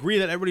 I agree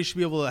that everybody should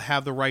be able to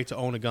have the right to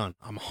own a gun.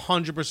 I'm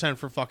 100%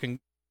 for fucking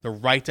the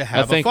right to I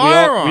have think a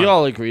firearm. we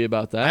all agree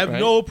about that. I have right?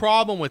 no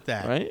problem with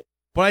that. right.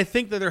 But I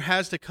think that there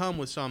has to come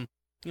with some,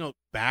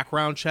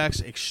 background checks,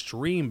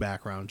 extreme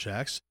background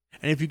checks.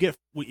 And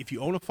if you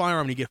own a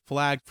firearm and you get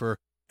flagged for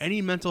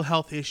any mental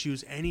health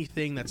issues,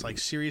 anything that's like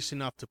serious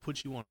enough to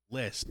put you on a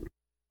list,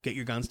 get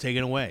your guns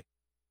taken away.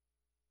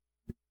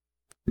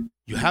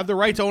 You have the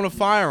right to own a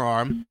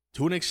firearm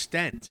to an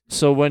extent.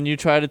 So when you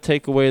try to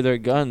take away their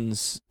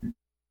guns,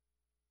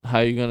 how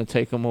are you going to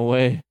take them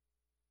away?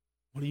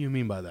 What do you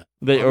mean by that?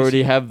 They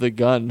already have the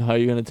gun. How are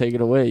you going to take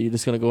it away? You're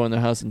just going to go in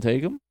their house and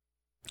take them?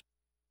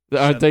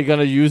 Aren't they going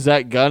to use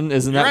that gun?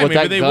 Isn't that You're what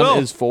right, that maybe gun they will.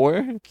 is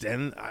for?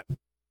 Then,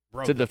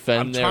 bro, To defend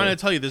I'm their- trying to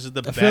tell you, this is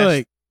the I best. feel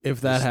like if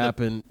This that is the-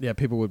 happened, yeah,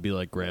 people would be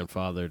like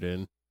grandfathered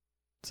in.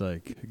 It's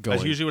like going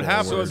That's usually what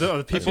happens. forward. So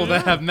the people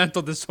that have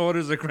mental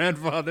disorders are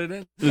grandfathered in.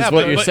 Is Yeah,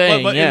 what you're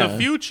saying, but yeah. in the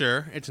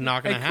future, it's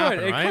not going to It happen,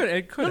 could, it right? could,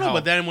 it could no, help.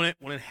 but then when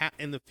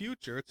in the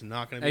future, it's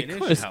not going to be It an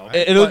could issue. help.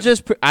 right? It'll But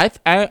just... I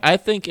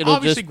think it'll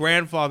obviously, just...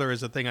 grandfather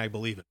is a thing I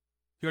believe in.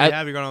 You already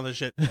have your gun on this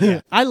shit. Yeah.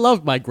 I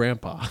love my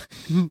grandpa.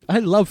 I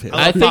love him. I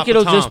I love think Papa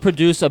it'll Tom. just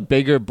produce a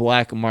bigger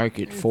black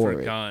market for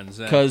it. guns.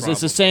 Because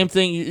it's the probably. same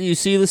thing. You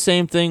see the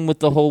same thing with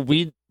the whole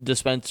weed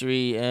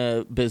dispensary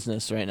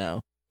business right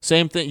now.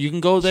 Same thing. You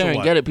can go there So and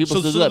what? get it. People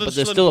still do that, but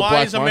there's still a why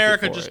black is market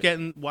America for just it.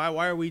 getting? Why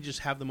are we just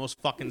have the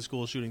most fucking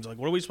school shootings? Like,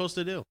 what are we supposed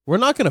to do? We're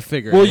not going to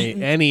figure Well,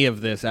 any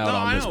of this out No,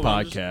 on I this know,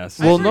 I'm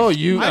podcast. I Well, agree. no,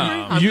 you I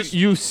agree. I'm just-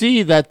 you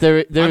see that there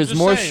I'm is just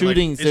more saying, like,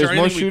 shootings. is there There's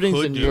more anything we shootings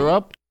could in do?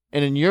 Europe,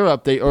 and in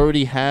Europe they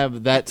already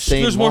have that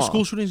same. There's more law.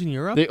 school shootings in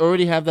Europe. They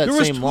already have that there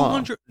was same law.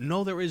 200.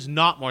 No, there is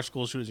not more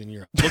school shootings in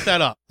Europe. Look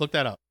that up. Look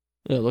that up.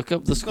 Yeah, look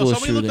up the No, school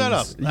somebody shootings. look that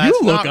up. You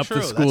That's look not up true.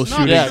 the school That's not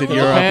shootings true. in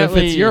Europe. If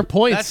Apparently- it's your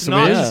point, That's Swizz,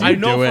 not- Yeah. you I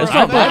know do it. for a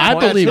fact I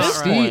that's believe not right.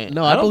 Steve.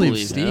 No, I I don't believe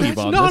believe that. Steve That's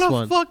on not this a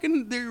one.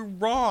 fucking. They're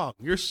wrong.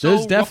 You're so.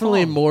 There's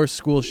definitely wrong. more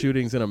school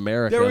shootings in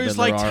America There than is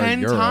like there are in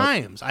 10 Europe.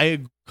 times.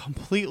 I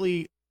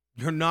completely.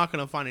 You're not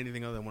going to find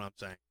anything other than what I'm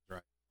saying. Right.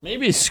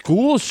 Maybe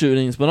school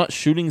shootings, but not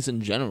shootings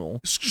in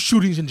general.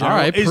 Shootings in general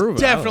All right, is prove it.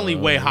 definitely I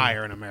don't way know.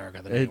 higher in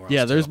America than anywhere else.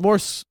 Yeah, there's too. more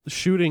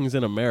shootings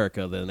in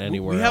America than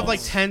anywhere We have else. like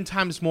 10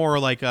 times more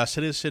like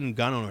citizen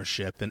gun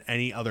ownership than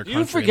any other country. You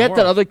in the forget that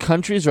world. other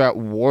countries are at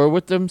war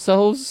with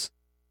themselves,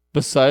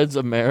 besides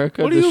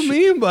America. What do you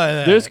mean by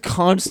that? There's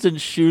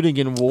constant shooting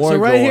and war So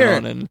right going here,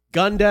 on. And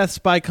gun deaths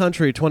by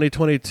country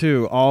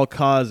 2022, all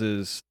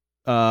causes.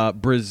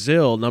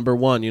 Brazil, number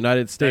 1.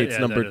 United States,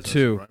 number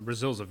 2.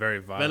 Brazil's a very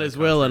violent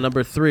Venezuela, country.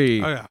 number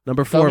 3. Oh, yeah.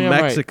 Number Tell 4, me I'm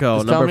right. Mexico,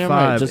 Just tell number me I'm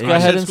right. 5. Just go I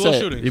ahead said and school say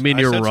it. shootings. You mean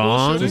I you're said school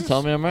wrong? shootings. just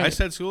tell me I'm right. I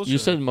said school You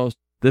shootings. said most.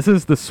 This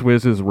is the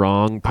Swizz's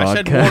wrong podcast. I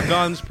said more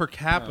guns per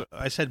capita.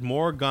 I said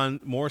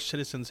more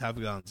citizens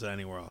have guns than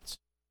anywhere else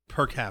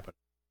per capita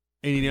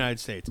in the United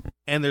States,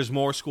 and there's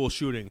more school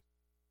shootings.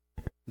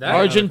 That-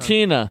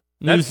 Argentina,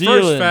 New That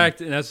Zealand. first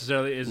fact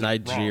necessarily is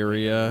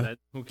Nigeria.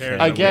 Who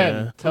cares?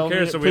 Again, Yeah. tell Who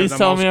cares? me, So we have please the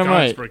tell most me I'm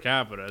guns right. per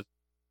capita.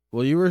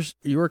 Well, you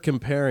were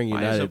comparing Why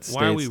is United it-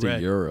 why are we States to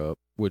red? Europe,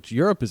 which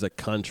Europe is a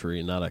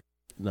country, not a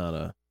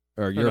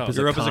or Europe is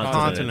Europe a is a continent.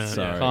 continent.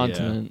 Sorry,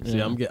 Continent. Yeah. See,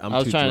 yeah. I'm I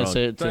was too trying drunk. to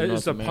say it to Is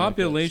North the America,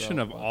 population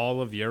so- of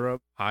all of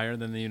Europe higher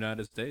than the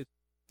United States?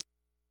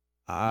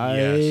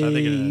 Yes, I think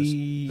it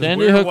is. 'Cause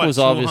Sandy we're, Hook what, was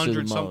obviously the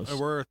 200 some- most.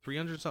 We're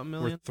 300 something We're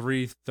million.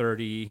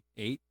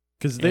 338.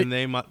 because And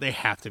they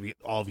have to be.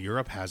 All of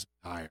Europe has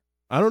higher.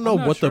 I don't know I'm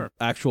not what the sure.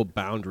 actual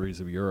boundaries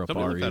of Europe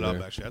Somebody are look that either.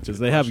 up, actually. That's a Because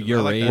good they have question.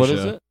 I like that. Eurasia. What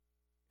is it?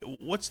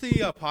 What's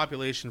the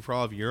population for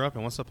all of Europe,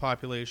 and what's the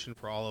population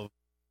for all of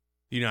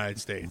the United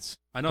States?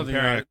 I know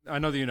Compare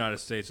the United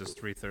States is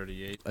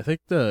 338. I think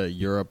the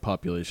Europe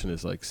population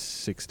is like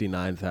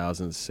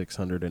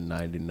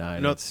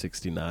 69,699 No. and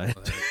 69.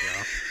 Well, there you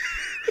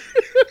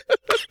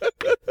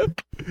go.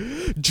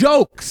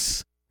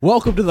 Jokes.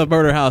 Welcome to the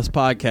Murder House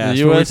podcast.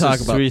 The where we U.S. talk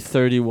is about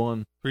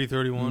 331.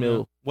 331. Mil.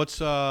 Yeah. What's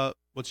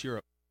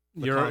Europe?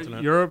 The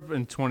continent. Europe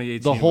in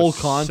 2018 The whole was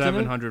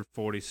continent?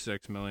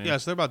 746 million.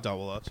 Yes, they're about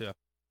double us. Yeah,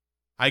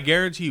 I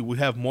guarantee you, we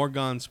have more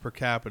guns per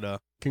capita. than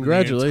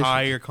Congratulations. The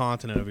entire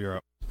continent of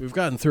Europe. We've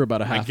gotten through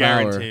about a half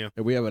guarantee hour, you.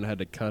 and we haven't had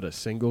to cut a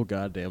single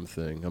goddamn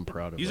thing. I'm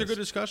proud of These us. are good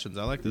discussions.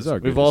 I like These this. are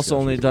good We've also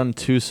only discussions.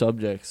 done 2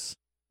 subjects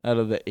out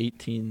of the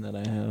 18 that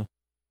I have.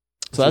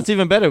 So that's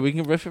even better. We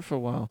can riff it for a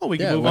while. Oh, we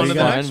can Yeah, move what on do to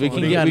you the got? next We one. can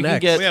What do you got we can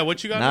next? get. Yeah,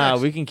 what you got Nah,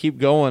 next? we can keep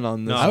going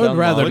on this. No. I would gun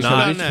rather law. What you not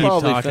got keep next?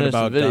 Probably talking finish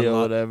about the video gun or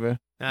law. whatever.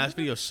 Nah, this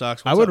video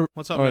sucks. I would-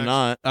 What's up Or next?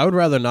 not. I would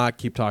rather not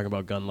keep talking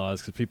about gun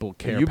laws because people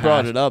care. You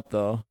brought past- it up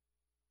though.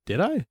 Did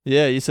I?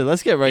 Yeah, you said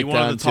let's get right He wanted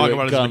down to talk it,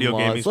 about his gun video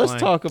game laws. he's Let's playing.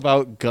 talk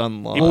about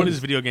gun laws. He put his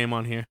video game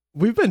on here.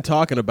 We've been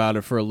talking about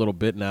it for a little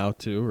bit now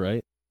too,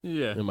 right?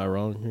 Yeah. Am I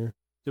wrong here?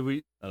 Did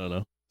we? I don't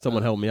know.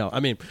 Someone help me out. I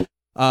mean,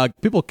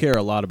 people care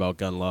a lot about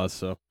gun laws,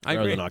 so I I'd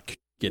rather agree. not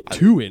get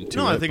too into it.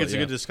 No, I think but it's a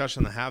yeah. good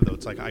discussion to have, though.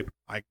 It's like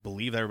I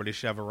believe everybody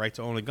should have a right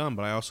to own a gun,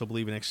 but I also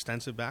believe in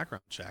extensive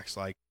background checks.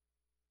 Like,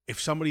 if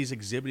somebody's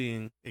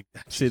exhibiting...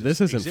 See,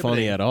 this isn't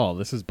funny at all.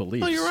 This is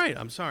beliefs. No, you're right.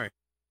 I'm sorry.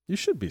 You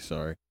should be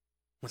sorry.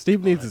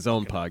 Steve needs his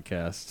own Okay.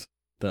 podcast.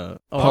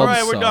 All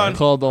right, we're done.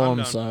 Called "Oh, I'm I'm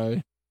done.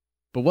 Sorry."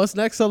 But what's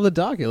next on the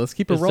docket? Let's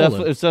keep it It's,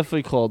 rolling. it's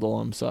definitely called "Oh,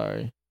 I'm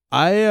Sorry."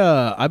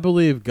 I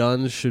believe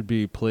guns should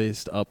be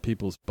placed up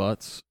people's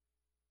butts.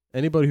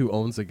 Anybody who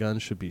owns a gun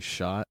should be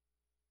shot.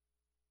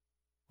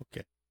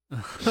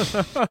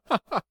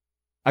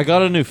 I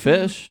got a new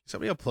fish.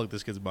 Somebody unplug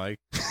this kid's mic.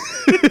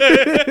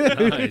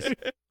 Nice.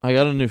 I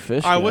got a new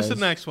fish. All right, what's the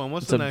guys. next one?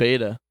 What's It's the a next?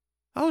 beta.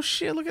 Oh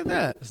shit! Look at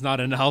that. It's not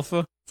an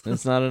alpha.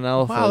 It's not an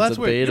alpha. Wow, it's that's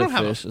a weird. You beta don't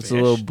have a fish. It's a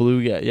little fish.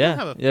 blue guy. Yeah,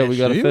 have a yeah, we fish,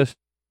 got do a you? fish.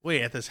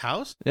 Wait, at this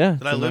house? Yeah.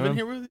 Did I it's live my in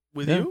room. here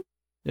with Yeah. you?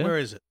 Yeah. Where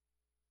is it?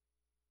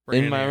 Bring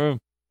In it my here. room.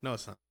 No,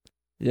 it's not.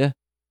 Yeah.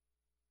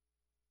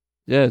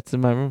 Yeah, it's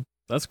in my room.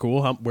 That's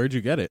cool. Where'd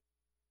you get it?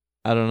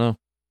 I don't know.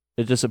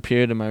 It just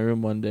appeared in my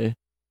room one day.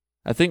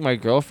 I think my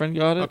girlfriend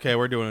got it. Okay,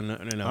 we're doing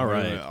All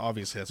right.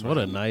 Obviously, that's What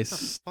a right. nice What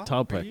the fuck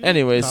topic. are you-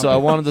 Anyway, so I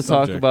wanted to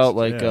talk Subject. about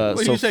like Yeah.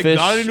 Wait, so you said fish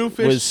got a new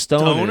fish? with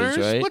stoners,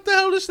 right? What the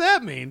hell does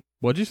that mean?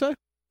 What'd you say?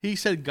 He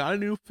said got a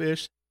new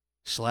fish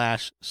 /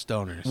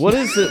 stoners. What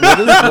is it? What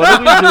are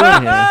we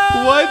doing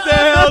here? What the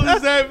hell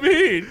does that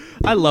mean?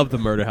 I love the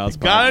Murder House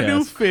Got podcast. a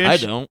new fish. I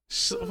don't.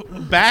 /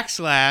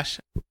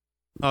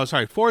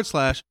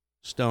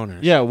 stoners.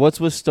 Yeah, what's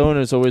with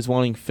stoners always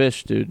wanting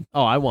fish, dude?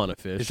 Oh, I want a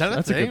fish. Is that a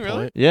That's thing, a good really?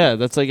 point. Yeah,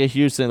 that's like a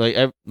huge thing.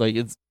 Like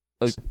it's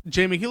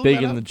Jamie, can you look big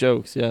that in up? the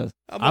jokes. Yeah,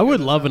 I would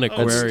love an and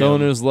aquarium.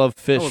 stoners love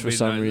fish would for be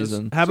some nice.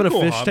 reason. Having a It's a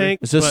cool fish hobby. tank.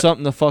 It's just but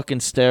something to fucking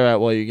stare at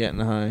while you're getting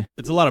high.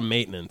 It's a lot of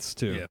maintenance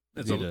too. Yeah,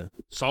 it's Need a to-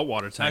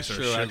 saltwater tanks. That's are a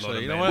true, shitload actually.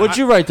 of You know man. what? What'd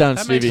you write down,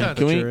 that makes Stevie? sense.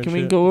 Can Temperature we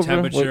and go over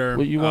Temperature,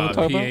 what you want to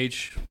talk about?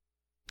 pH,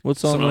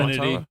 What's on there?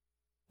 salinity.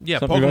 Yeah,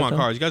 Something you wrote Pokemon down?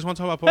 cards. You guys want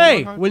to talk about Pokemon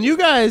Hey, cards? when you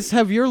guys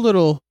have your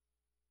little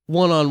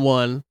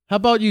one-on-one, how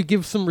about you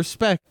give some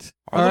respect?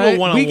 Our All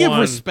little right, we give one-on-one.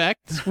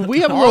 respect.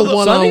 We have a Our little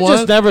little- Sonny one-on-one.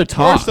 just never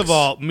talks. First of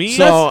all, me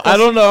so I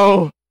don't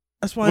know.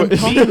 That's why I'm Me-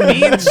 talking me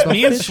and about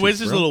fishes,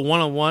 Swizz's bro. little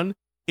one-on-one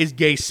is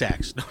gay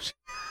sex.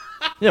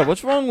 Yeah,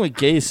 what's wrong with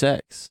gay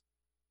sex?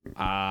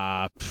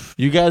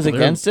 You guys They're-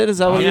 against it? Is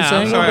that what Yeah, you're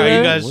saying? I'm sorry, over are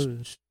you there?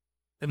 guys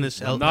in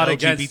this I'm not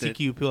against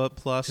LGBTQ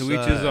plus? To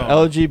each his own.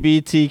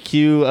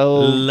 LGBTQ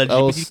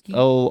LRST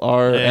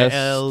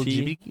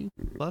LGBTQ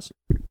plus.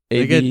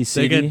 They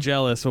ABCD? get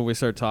jealous when we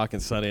start talking,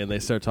 Sonny, and they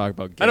start talking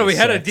about gay I know we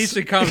had a sex.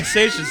 decent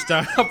conversation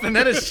start up, and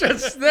then it's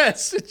just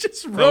this. It's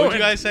just What would ruined. you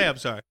guys say? I'm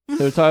sorry.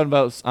 They were talking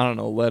about, I don't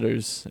know,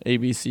 letters,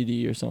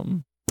 ABCD or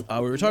something. We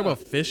were talking about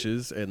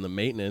fishes and the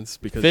maintenance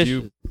because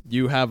Fishes.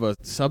 you have a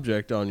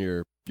subject on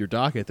your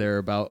docket there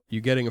about you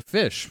getting a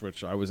fish,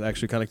 which I was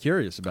actually kind of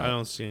curious I about.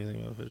 don't see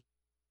anything about it.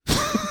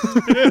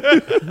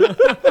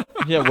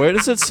 Yeah, where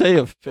does it say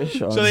a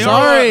fish on So it? they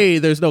Sorry,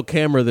 there's no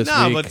camera this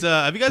No, week. but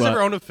have you guys but-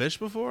 ever owned a fish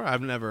before?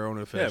 I've never owned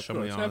a Yeah, fish. of I'm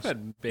gonna be course. I've honest.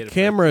 had beta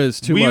camera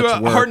is too We much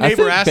our work. neighbor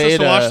think asked us to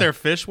beta- watch their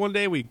fish one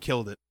day. We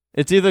killed it.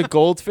 It's either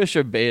goldfish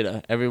or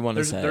beta. Everyone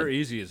has They're had.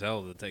 easy as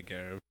hell to take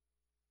care of.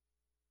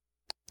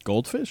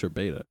 Goldfish or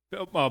beta?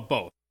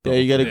 Both. Yeah,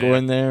 you got to go Yeah.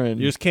 in there and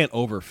You just can't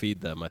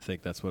overfeed them. I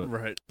think that's what.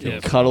 Right. Yeah.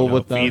 cuddle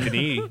with Feed them. and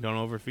eat. Don't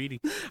overfeed.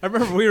 I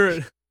remember we were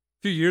a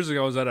few years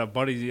ago. I was at a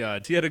buddy's.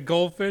 He had a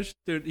goldfish.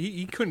 Dude,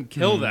 he couldn't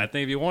kill that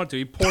thing if he wanted to.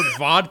 He poured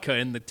vodka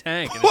in the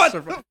tank. And What?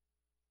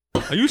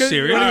 Are you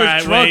serious? He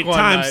was drunk one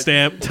night.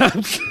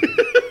 Timestamp.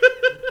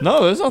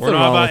 No, there's nothing We're not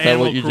wrong about with that.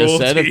 What animal you just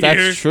said, if cruelty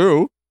here. that's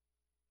true,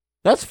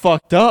 that's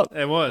fucked up.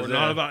 It was. We're yeah.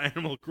 not about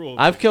animal cruelty.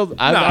 I've killed.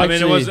 I've No, I actually.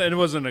 mean it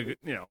wasn't a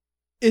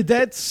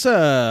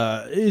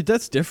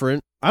That's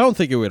different. I don't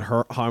think it would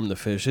harm the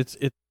fish.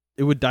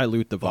 It would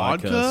dilute the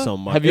vodka, Vodka? so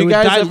much. Have it you would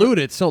guys ever- dilute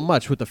it so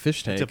much with the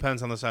fish It tank.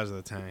 depends on the size of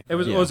the tank. It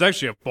was Yeah. it was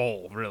actually a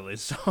bowl, really.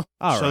 So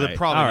All So they're right,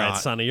 probably all right,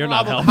 not. Sonny, you're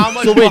Well, not but helping. how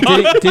much? So wait,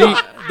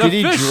 did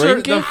he fish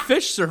drink the it?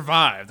 fish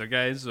survived.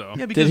 Okay, so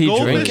Yeah, because he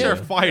goldfish drink are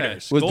it?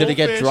 fighters. Did he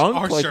get Goldfish drunk?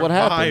 are Like, what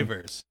happened?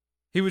 survivors.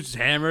 he was just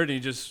hammered. And he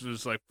just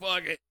was like,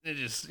 "Fuck it," and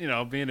just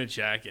being a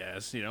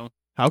jackass.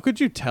 How could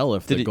you tell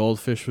if Did the he-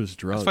 goldfish was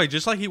drunk? That's funny,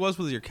 just like he was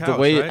with your couch,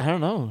 The way right? I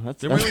don't know.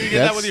 That's, Remember when you did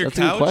that with your that's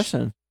a good couch?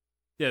 question.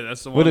 Yeah,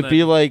 that's the one. Would it that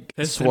be like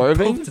pissed and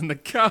swerving? pooped in the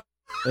cup.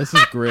 This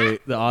is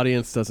great. The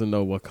audience doesn't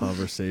know what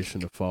conversation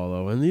to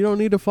follow, and you don't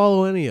need to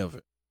follow any of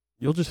it.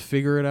 You'll just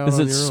figure it out Is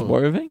on it your own.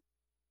 swerving?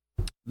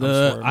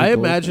 swerving I goldfish.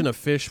 imagine a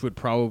fish would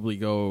probably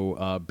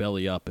go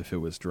belly up if it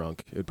was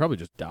drunk. It would probably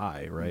just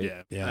die, right?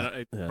 Yeah, Yeah.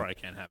 It Yeah. probably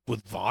can't happen.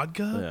 With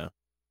vodka?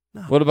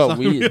 Yeah. No, What it's about not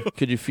weed? real.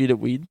 Could you feed it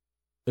weed?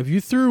 If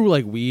you threw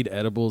like weed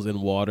edibles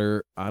in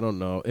water, I don't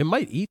know. It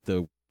might eat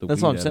the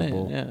That's weed what I'm saying,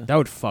 edible. yeah. That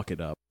would fuck it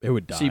up. It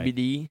would die.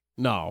 CBD.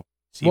 No.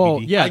 CBD?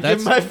 Well, yeah, I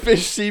that's. give my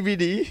fish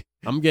CBD.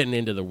 I'm getting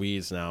into the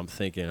weeds now. I'm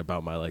thinking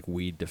about my like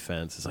weed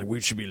defense. It's like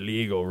weed should be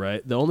legal,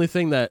 right? The only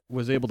thing that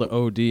was able to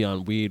OD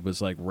on weed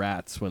was like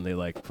rats when they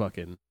like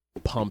fucking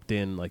pumped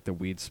in like the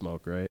weed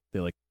smoke, right? They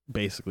like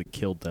basically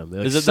killed them. They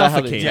like, Is it that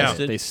how they suffocated.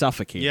 tested? They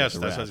suffocated. Yes, the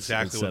that's rats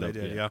exactly what instead they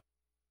of- did, yeah.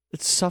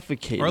 It's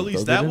suffocating. Or at least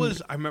though, that didn't was,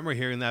 it? I remember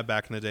hearing that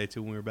back in the day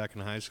too when we were back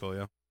in high school,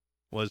 yeah.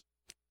 Was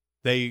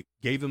they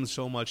gave them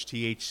so much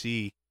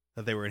THC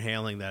that they were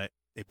inhaling that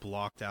it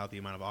blocked out the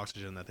amount of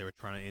oxygen that they were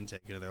trying to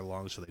intake into their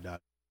lungs, so they died.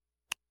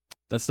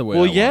 That's the way.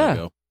 Well, I wanna yeah.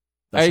 go.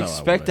 I That's how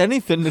expect wanna-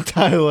 anything to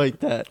die like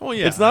that. Oh,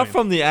 yeah, It's not I mean-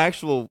 from the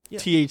actual Yeah.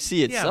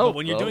 THC itself. Yeah, but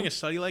when you're bro. doing a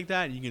study like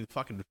that and you can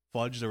fucking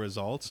fudge the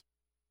results,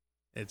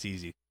 it's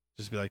easy.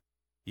 Just be like,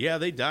 yeah,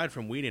 they died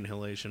from weed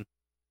inhalation.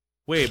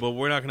 Wait, but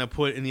we're not going to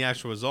put in the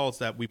actual results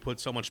that we put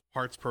so much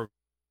parts per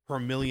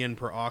million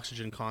per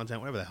oxygen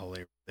content, whatever the hell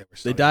they were They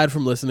studying. died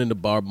from listening to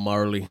Barb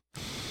Marley.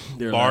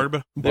 They're Barb?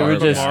 like- They were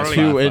Barb just Marley.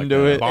 too Fuck into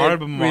that. it.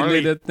 Barb Really, Marley.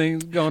 that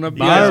thing's going up. You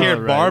guys Barb, hear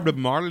right. Barb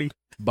Marley?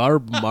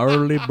 Barb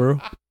Marley,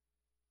 bro.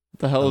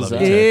 the hell is love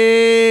that? it.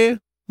 Hey,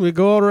 we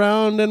go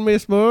around and we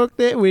smoke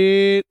that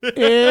weed.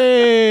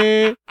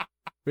 Hey,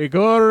 we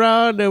go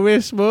around and we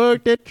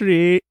smoke the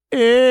tree.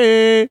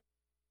 Hey.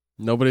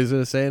 Nobody's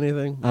gonna say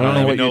anything. I don't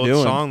know even what know you're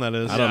doing. song that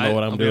is. I don't know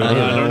what I'm doing. I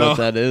don't I know don't what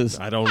that is.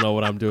 I don't know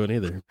what I'm doing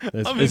either.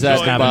 Is that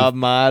enjoying Bob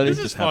Marley? This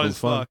is just fun having as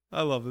fun. fuck.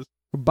 I love this.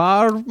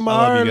 Bob I love you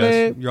Marley.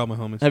 guys. You're all my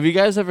homies. Have you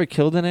guys ever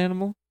killed an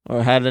animal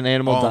or had an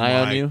animal Oh die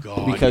on my you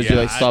God, because you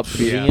like yeah, stopped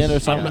feeding yes, it or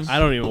something? I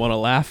don't even want to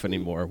laugh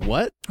anymore.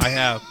 What? I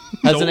have.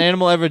 Has So- an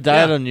animal ever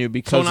died yeah. on you So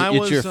because when I it's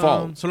was, your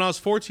fault? So when I was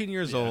 14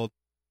 years old,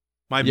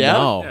 my Yeah?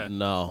 No, Yeah.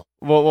 no.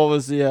 What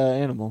was the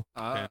animal?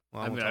 Okay,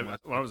 well, I I won't mean, tell my-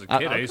 when I was a I-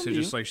 kid, I'll I used to tell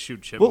just you. like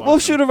shoot chipmunks. We'll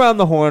shoot and- around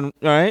the horn, all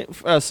right?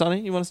 Sonny,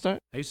 you want to start?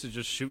 I used to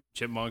just shoot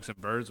chipmunks and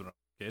birds when I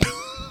was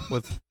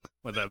a kid.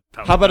 with a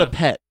pellet How about a gun.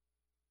 pet?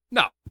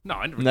 No,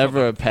 I never. Never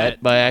killed a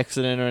pet by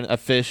accident or a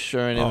fish or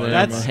anything,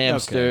 that's- a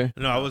hamster.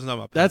 No, I wasn't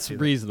about That's pets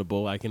either.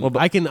 reasonable. I can Well,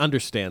 but- I can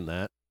understand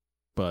that.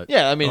 But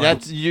Yeah, I mean Oh,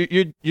 that's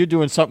you're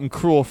doing something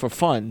cruel for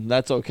fun.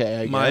 That's okay,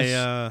 I guess.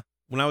 My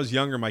when I was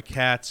younger, my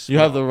cats. you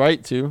have the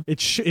right to.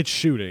 it's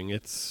shooting.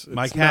 It's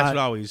my it's cats not would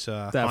always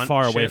that hunt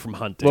far away shit. from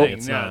hunting. Well,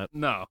 it's no, not.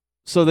 no.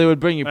 So they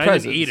would bring you I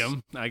presents. didn't eat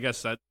them. I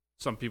guess that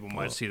some people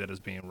might see that as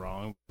being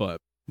wrong.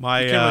 But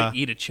My You can't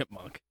really eat a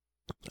chipmunk.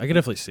 I can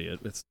definitely see it.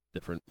 It's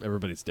different.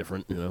 Everybody's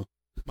different, you know.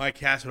 my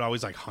cats would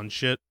always like hunt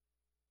shit,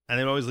 and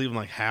they would always leave them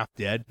like half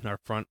dead in our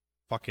front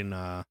fucking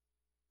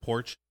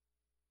porch.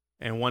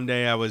 And one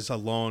day I was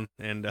alone,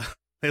 and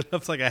they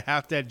left like a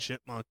half dead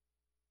chipmunk.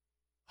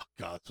 Oh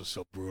god, this was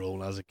so brutal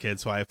when I was a kid.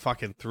 So I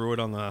fucking threw it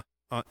on the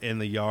in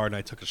the yard, and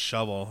I took a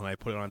shovel and I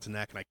put it on its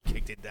neck and I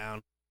kicked it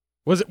down.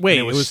 Was it? Wait, And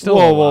it it was, was- still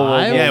Whoa, whoa, whoa,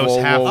 alive. whoa, Yeah, it was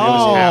half. whoa, It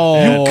was Oh, half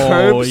dead. You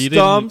curb you didn't-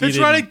 stomped? you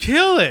They're trying didn't- to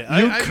kill it.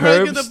 You I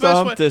curb get the best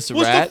stomped way. this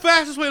What's rat? the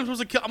fastest way I'm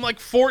supposed to kill? I'm like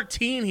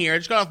 14 here. I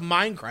just got off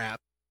Minecraft.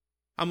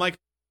 I'm like,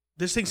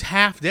 this thing's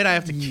half dead. I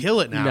have to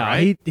kill it now, no,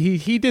 right?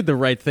 he did the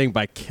right thing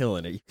by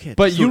killing it. You can't.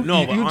 But So, you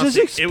no, but you just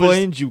honestly, it was-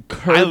 explained you I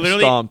curb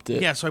literally stomped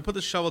it. Yeah, so I put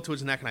the shovel to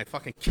its neck and I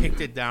fucking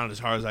kicked it down as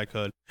hard as I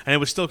could, and it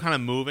was still kind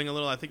of moving a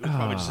little. I think it was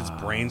probably just its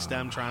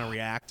brainstem trying to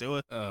react to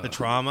it, the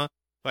trauma.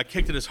 But I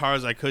kicked it as hard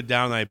as I could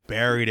down, and I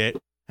buried it,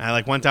 and I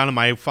like went down to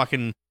my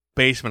fucking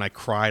basement. I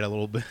cried a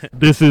little bit.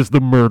 This is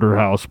the Murder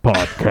House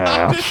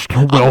podcast.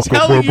 I'm Welcome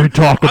telling where you, we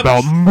talk I'm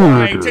about trying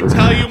murder. to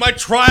tell you my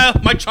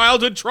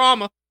childhood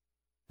trauma.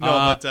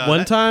 No, but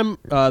one time,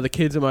 the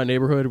kids in my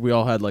neighborhood, we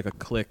all had like a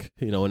clique,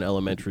 you know, in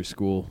elementary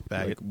school,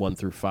 Bag like 1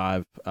 through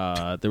 5.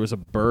 There was a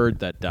bird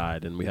that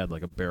died, and we had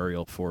like a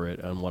burial for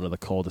it on one of the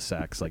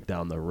cul-de-sacs, like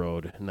down the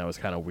road, and that was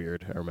kind of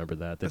weird. I remember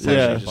that. They that's put Yeah.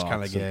 it in a actually just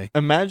kind box of and- gay.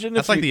 Imagine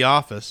That's if like you, The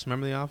Office.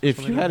 Remember The Office? if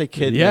when you they had did a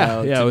kid. Yeah,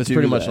 now yeah, to it was do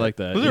pretty much that. like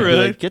that. Was it yeah. You'd be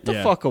really? like, get the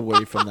Yeah. fuck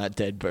away from that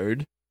dead bird.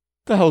 What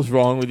the hell's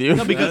wrong with you?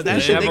 No, because They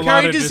that shit, have they a lot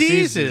carry of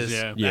diseases.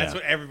 diseases, yeah. That's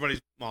what everybody's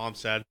mom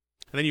said.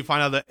 And then you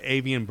find out that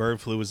avian bird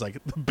flu was like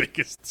the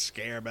biggest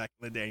scare back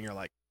in the day, and you're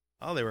like,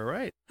 oh, they were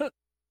right.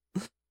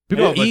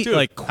 People Yeah, but eat dude,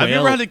 like quail. have you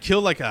ever had to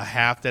kill like a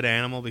half dead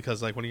animal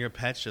because like one of your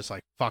pets just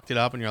like fucked it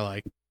up, and you're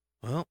like,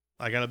 well,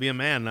 I gotta be a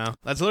man now.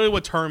 That's literally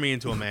what turned me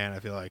into a man. I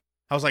feel like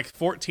I was like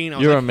 14. I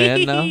was You're like, a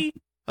man now?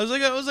 I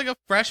was like a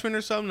freshman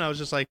or something. I was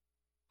just like,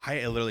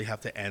 I literally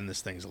have to end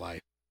this thing's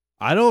life.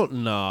 I don't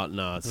know.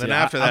 And See, then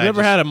after that, I've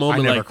never had a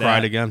moment I never like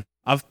cried that. again.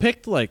 I've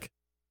picked like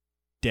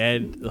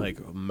dead like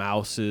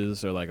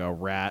mouses or like a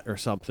rat or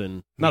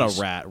something. Not Meese.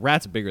 a rat.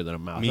 Rat's bigger than a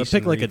mouse. I Meese picked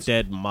and like a reeds.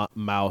 dead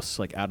mouse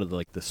like out of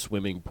like the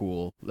swimming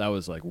pool. That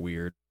was like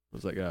weird. I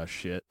was like, oh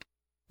shit.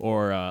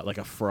 Or like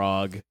a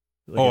frog.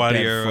 Like a Out of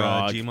dead your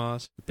frog.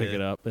 Gmos. Pick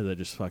it up and then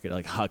just fucking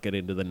like huck it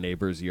into the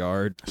neighbor's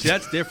yard. See,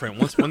 that's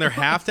different. When they're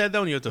half dead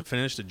though, and you have to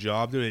finish the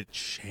job, dude, it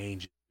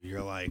changes.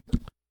 You're like,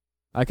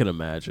 I can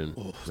imagine.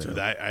 oh, Yeah. dude,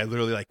 I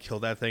literally like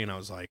killed that thing, and I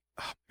was like,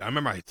 oh. I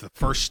remember the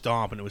first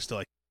stomp, and it was still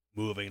like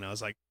moving, and I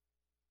was like,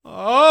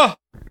 oh.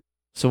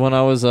 So when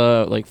I was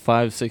like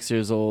 5, 6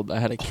 years old, I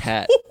had a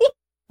cat.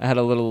 I had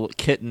a little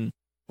kitten.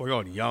 We're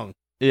going young.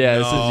 Yeah,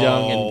 this is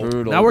young No. and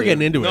brutal. Now we're dude.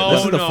 getting into it. No,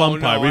 This is the no, fun no,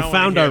 part. I We don't wanna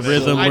found hear our this.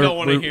 rhythm. I don't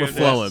wanna We're hear this.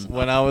 flowing.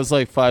 When I was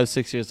like 5,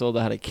 6 years old,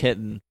 I had a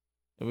kitten,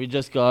 and we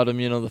just got him.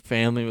 You know, the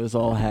family was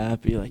all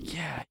happy, like,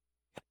 yeah,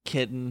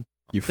 kitten.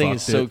 You Thing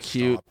is fucked so it.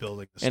 cute. Stop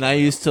building the And I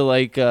story. used to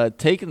like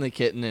taking the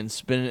kitten and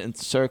spinning it in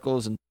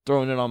circles and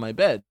throwing it on my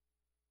bed.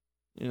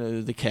 You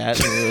know, the cat.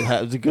 And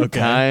it was a good Okay.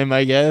 time,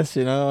 I guess.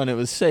 You know, and it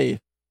was safe.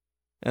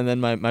 And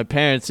then my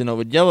parents, you know,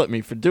 would yell at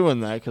me for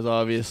doing that because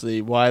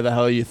obviously, why the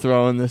hell are you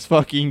throwing this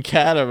fucking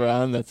cat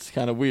around? That's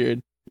kind of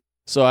weird.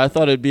 So I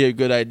thought it'd be a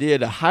good idea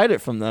to hide it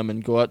from them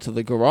and go out to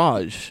the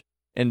garage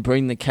and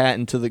bring the cat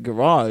into the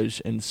garage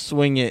and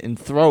swing it and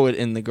throw it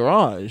in the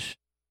garage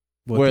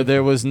where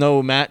there was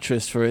no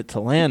mattress for it to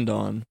land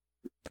on.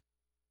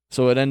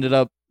 So it ended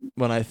up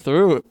when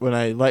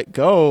I let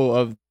go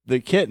of the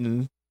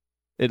kitten,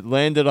 it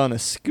landed on a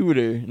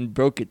scooter and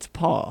broke its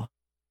paw.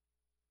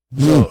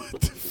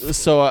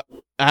 So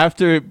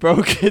after it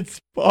broke its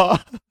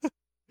paw,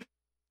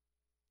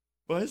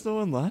 why is no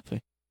one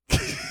laughing?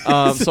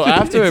 So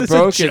after Is it this a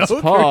broke its joke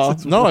or paw, is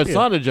this no, it's real?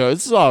 not a joke.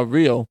 This is all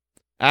real.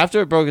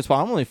 After it broke its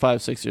paw, I'm only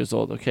 5-6 years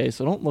old, okay?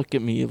 So don't look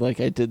at me like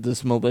I did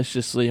this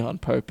maliciously on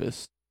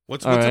purpose.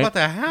 What's All right? about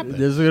to happen?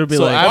 This is gonna be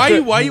So like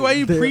after- why are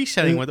you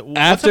pre-setting with it? What's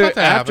After about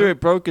to happen? after it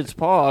broke its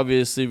paw,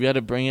 obviously we had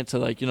to bring it to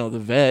the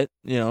vet,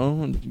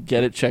 and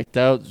get it checked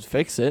out,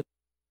 fix it.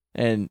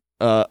 And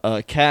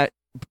a cat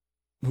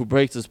who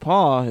breaks his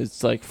paw,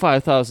 it's like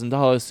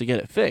 $5,000 to get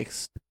it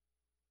fixed.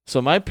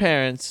 So my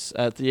parents,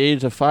 at the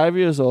age of 5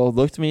 years old,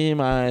 looked me in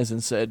my eyes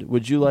and said,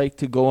 "Would you like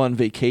to go on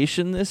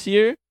vacation this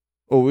year,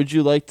 or would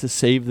you like to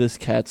save this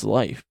cat's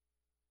life?"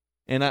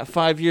 And at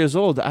 5 years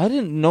old, I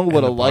didn't know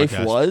what a life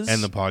was.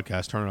 End the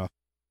podcast. Turn it off.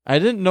 I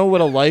didn't know what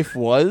a life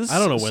was. I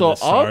don't know when so this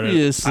started.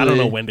 obviously, I don't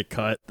know when to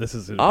cut. This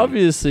is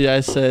obviously,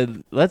 I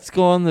said, "Let's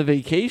go on the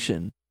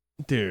vacation."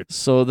 dude.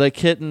 So the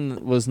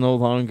kitten was no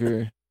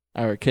longer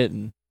our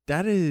kitten.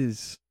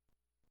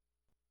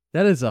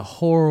 That is a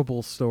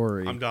horrible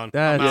story. I'm done.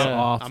 That's I'm out.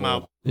 awful. I'm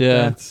out.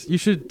 Yeah. You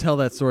should tell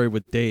that story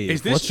with Dave.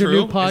 Is this What's true?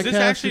 your new podcast? Is this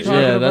actually you're true?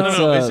 talking Yeah, about? that's,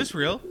 no. Is uh, this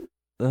real?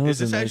 That Is was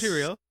this a nice- actually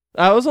real?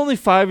 I was only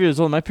 5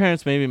 years old. My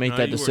parents made me make No,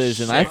 that you were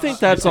decision. I 6. think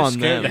that's You were on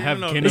scared them. to have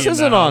Kenny This in the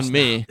isn't house on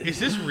me. Is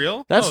this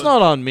real? That's No.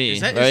 not on me,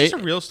 Is that, right? Is this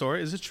a real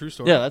story? Is this a true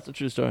story? Yeah, that's a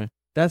true story.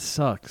 That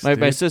sucks. My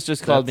dude.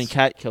 sister's called me That's-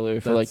 cat killer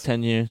for like that's-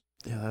 10 years.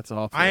 Yeah, that's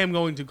awful. I am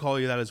going to call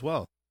you that as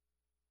well.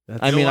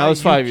 That's, I You mean, know I why? was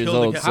You 5 years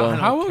killed the old, cat. so I don't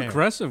How care.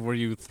 aggressive were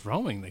you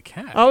throwing the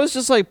cat? I was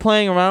just like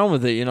playing around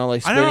with it,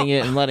 like I don't- spinning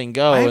it and letting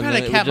go. I've and had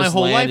then a it cat would my just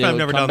whole land life. and it I've would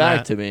never come done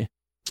back that. to me.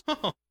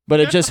 But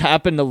it just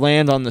happened to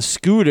land on the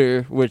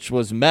scooter, which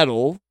was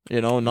metal,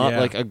 not Yeah.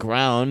 like a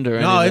ground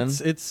or no,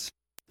 anything.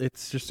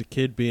 it's just a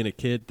kid being a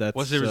kid. That's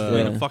What's the difference Yeah.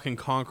 between a fucking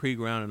concrete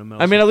ground and a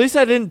metal? I mean, at least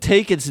I didn't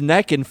take its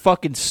neck and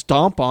fucking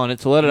stomp on it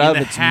to let it out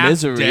of its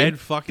misery. Dead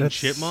fucking That's-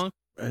 chipmunk.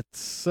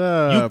 it's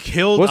You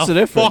killed What's a the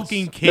difference?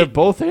 fucking They're kitten.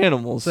 both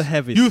animals. it's a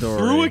heavy You story.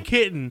 threw a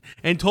kitten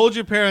and told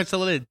your parents to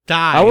let it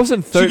die. I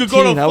wasn't So you could go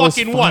 13, to I was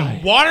fucking what?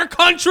 5. Water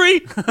country?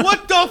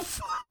 What the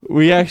fuck?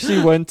 We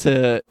actually went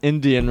to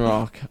Indian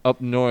Rock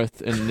up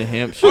north in New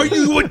Hampshire. Are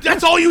you?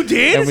 That's all you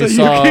did? And we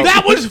saw-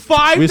 that was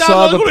 $5,000. we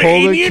saw the Go to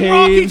polar Indian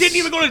Rock. You caves, didn't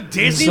even go to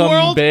Disney some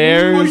World.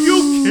 bears, Are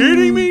you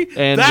kidding me?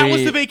 and that was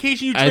we- the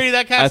vacation you traded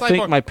that cat's I life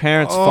think for. my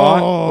parents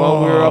fought while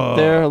we were up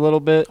there a little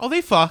bit. Oh,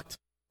 they fucked.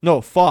 No,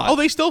 fought. Oh,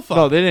 they still fucked.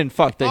 No, they didn't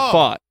fuck. They Oh.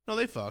 fought. No,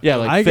 they fucked. Yeah,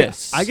 like I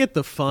fists. get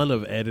the fun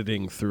of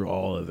editing through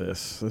all of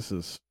this.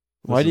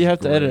 Why do you have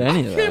to edit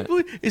any I of can't that?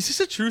 believe. Is this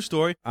a true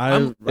story? I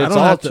It's don't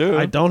all have to. true.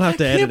 I don't have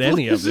to I can't edit any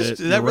believe of this- it.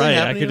 did that You're really right.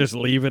 happen I to could you? just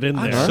leave it in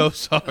I'm there. so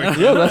sorry.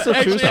 Yeah, that's the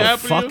Actually truth. What the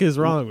happened to fuck you? is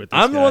wrong with this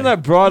I'm the guy? one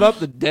that brought up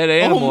the dead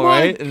animal, Oh my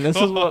right? And this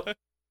is what God.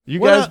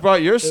 you What guys a-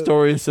 brought your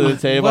stories to the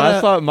table. what I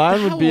a- thought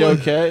mine would be That was-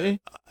 okay.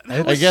 That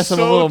I was guess I'm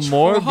a so little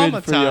morbid for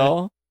traumatizing.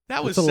 y'all.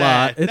 That was It's a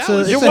sad. lot. That It's a-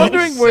 was You're it's so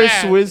wondering where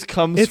sad. Swizz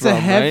comes It's from, a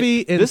heavy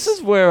right? and This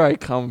is where I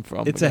come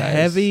from. It's a guys.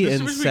 heavy This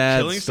and was me sad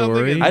killing something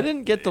story. and- I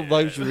didn't get the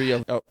luxury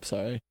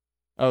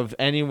of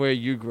anywhere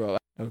you grew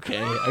up. Okay,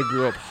 I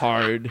grew up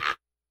hard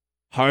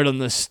on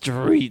the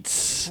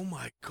streets. Oh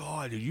my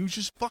god, dude! You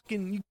just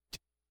fucking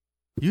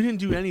you didn't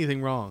do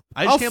anything wrong.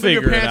 I just I'll can't believe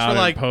your figure it parents out were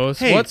in like, post.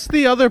 "Hey, What's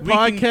the other we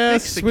can podcast?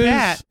 fix the Swizz?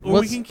 cat, or we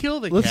What's- can kill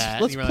the let's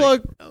cat." let's And you're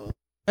plug. Like, oh.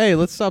 Hey,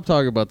 let's stop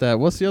talking about that.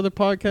 What's the other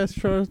podcast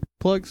you're trying to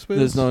plug, Swizz?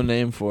 There's no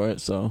name for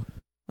it, so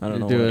I don't You're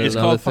know. doing what it It's is.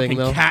 another called thing, fucking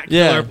though? Cat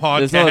Killer Yeah, Podcast.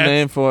 there's no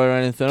name for it or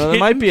anything. There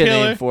might be a Kitten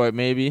name Killer. for it,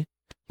 maybe.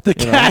 the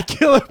you know? Cat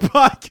Killer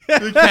Podcast.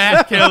 The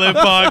Cat Killer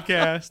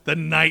Podcast. The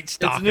Night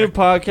Stalker. It's a new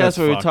podcast That's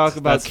where we fucked. talk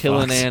about That's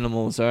killing fucked.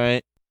 animals. All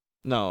right.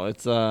 No,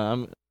 it's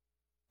I'm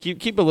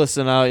keep a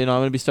listen out. I'm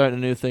gonna be starting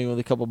a new thing with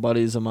a couple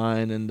buddies of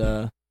mine,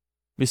 and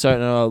be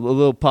starting a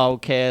little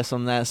podcast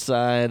on that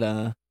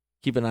side.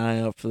 Keep an eye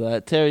out for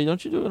that. Terry,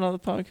 don't you do another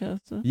podcast?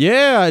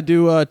 Yeah, I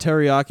do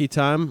teriyaki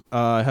time.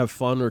 I have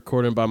fun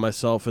recording by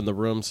myself in the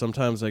room.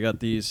 Sometimes I got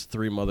these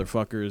three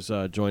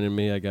motherfuckers joining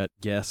me. I got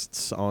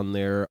guests on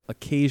there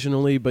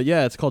occasionally. But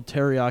yeah, it's called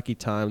Teriyaki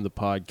Time, the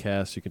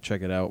podcast. You can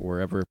check it out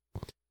wherever.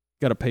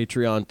 Got a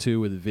Patreon too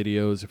with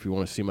videos if you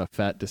want to see my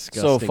fat,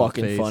 disgusting So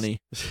fucking face. funny.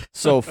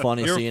 So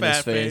funny Your seeing his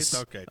fat face.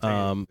 Okay. take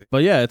it.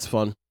 But yeah, it's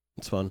fun.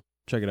 It's fun.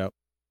 Check it out.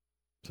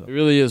 It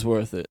really is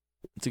worth it.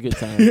 It's a good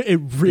time. It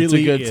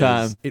really good is.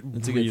 time. It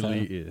It's a good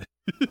really time.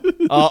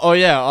 is. Oh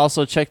yeah.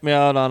 Also check me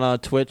out on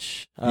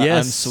Twitch.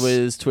 Yes. I'm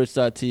Swizz,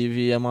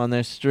 twitch.tv. I'm on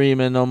there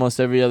streaming almost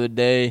every other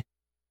day,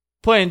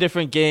 playing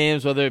different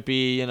games, whether it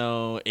be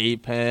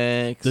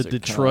Apex, The or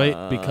Detroit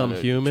COD, Become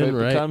or Human,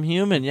 Detroit right? Become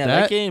Human. Yeah,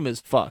 That- that game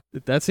is fucked.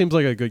 That seems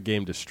like a good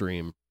game to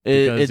stream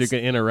because you can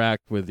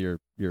interact with your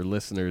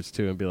listeners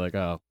too and be like,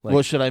 oh, like,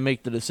 Well, should I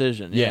make the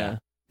decision? Yeah.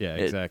 yeah,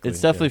 exactly.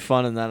 It's definitely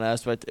fun in that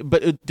aspect.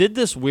 But it did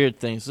this weird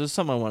thing. So this is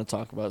something I want to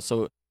talk about.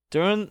 So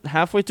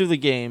halfway through the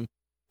game,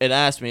 it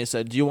asked me, it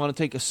said, do you want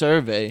to take a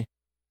survey?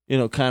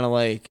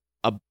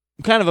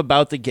 Kind of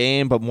about the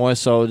game, but more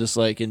so just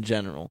like in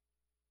general.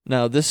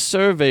 Now, this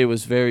survey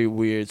was very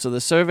weird. So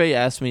the survey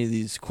asked me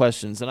these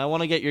questions, and I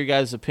want to get your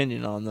guys'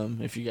 opinion on them,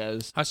 if you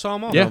guys I saw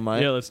them all. Yeah, don't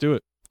mind. yeah, let's do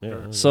it.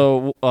 Yeah.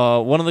 So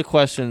one of the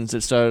questions,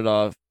 it started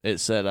off, it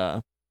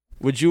said,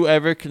 would you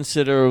ever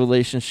consider a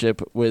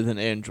relationship with an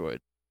android?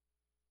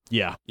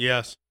 Yeah.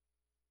 Yes.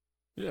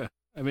 Yeah.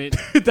 I mean,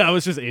 That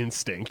was just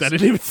instinct. I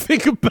didn't even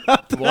think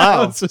about that.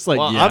 Wow. It's just like,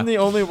 Well, yeah. I'm the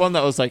only one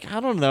that was like, I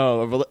don't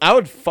know. I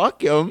would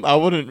fuck him. I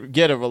wouldn't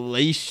get a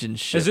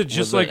relationship. is it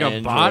just with like an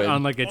a bot android.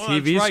 on like a Oh, TV that's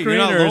right, you're screen,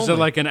 not or is it lonely.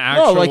 like an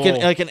actual? No,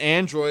 like an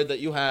android that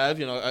you have.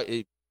 You know,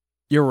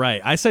 You're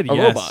right. I said A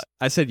yes. robot.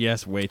 I said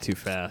yes way too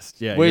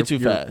fast. Yeah, Way you're- too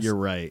you're- fast. You're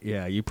right.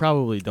 Yeah, you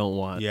probably don't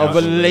want Yeah. a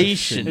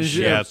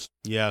relationship. Yes,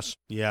 yes,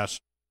 yes.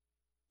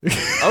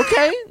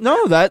 Okay,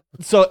 no,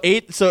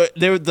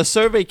 the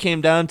survey came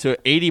down to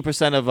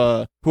 80%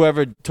 of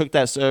whoever took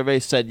that survey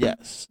said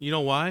yes. You know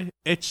why?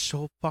 It's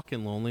so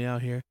fucking lonely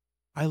out here.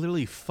 I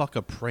literally fuck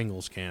a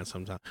Pringles can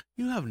sometimes.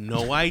 You have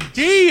no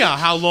idea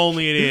how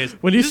lonely it is.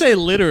 When you say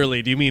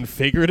literally, do you mean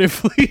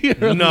figuratively?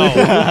 Or No,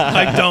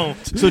 I don't.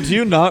 So do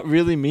you not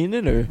really mean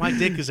it, or My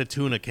dick is a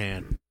tuna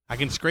can. I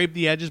can scrape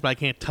the edges, but I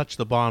can't touch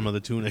the bottom of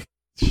the tuna.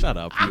 Shut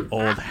up, you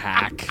old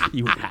hack.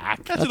 You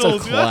hack. that's an a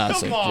old-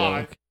 classic come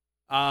on. joke?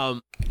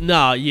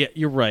 No, yeah,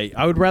 you're right.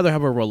 I would rather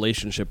have a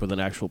relationship with an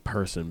actual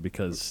person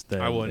because then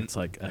I wouldn't. it's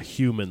like a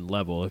human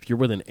level. If you're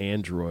with an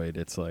android,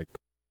 it's like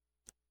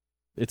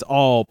it's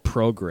all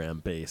program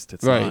based.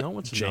 It's Right. not No,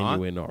 it's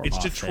genuine not. or It's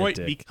authentic. Detroit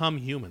become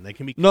human. They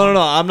can be. No.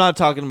 I'm not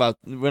talking about.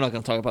 We're not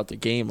going to talk about the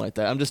game like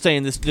that. I'm just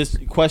saying this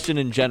question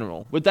in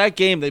general. With that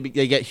game, they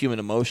get human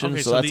emotions,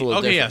 Okay, so so that's the- a little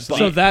okay, yeah, different. so But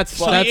So that's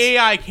So that's the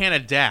AI can't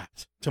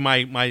adapt to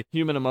my.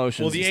 human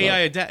emotions. Well, the and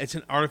AI stuff. adapt. It's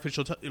an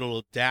artificial. It'll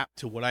adapt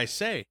to what I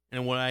say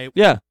and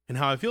Yeah, and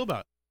how I feel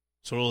about it.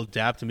 So it'll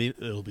adapt to me.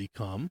 It'll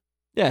become.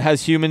 yeah, it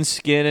has human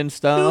skin and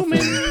stuff.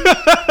 and-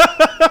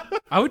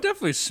 I would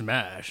definitely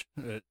smash.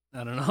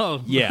 I don't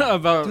know. Yeah.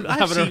 about Dude, I've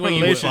having a seen what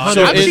you relationship. fuck.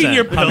 So I've in- seen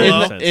your 100%.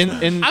 pillow.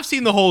 in I've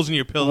seen the holes in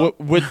your pillow.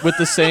 with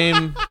the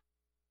same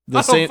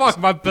Oh fuck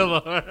my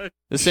pillow.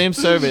 the same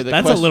survey. The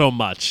that's question, a little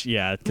much,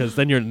 yeah, because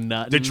then you're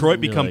not. Detroit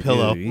you're become like,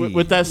 pillow. "Ew."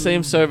 with that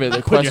same survey.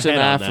 The Put your question head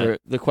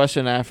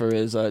on after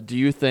is, do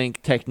you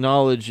think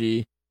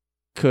technology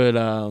could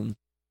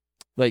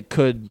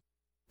could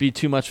be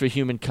too much for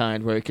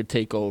humankind, where it could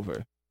take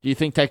over? Do you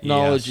think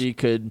technology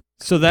could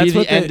So that's be the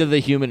what end of the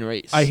human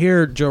race? I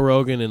hear Joe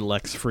Rogan and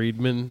Lex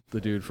Friedman, the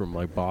dude from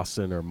like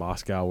Boston or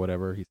Moscow,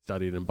 whatever. He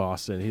studied in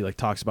Boston. He like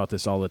talks about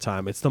this all the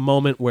time. It's the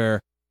moment where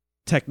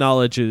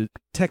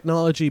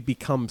technology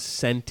becomes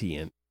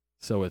sentient.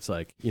 So it's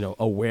like,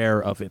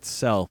 aware of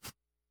itself.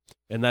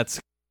 And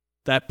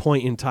that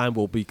point in time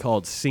will be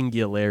called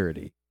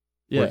singularity.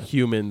 Where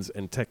humans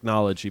and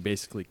technology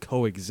basically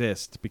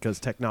coexist because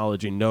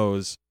technology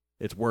knows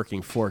it's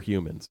working for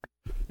humans.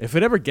 If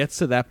it ever gets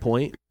to that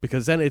point,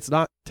 because then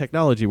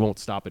technology won't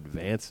stop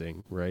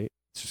advancing, right?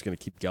 It's just going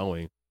to keep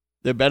going.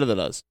 They're better than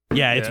us.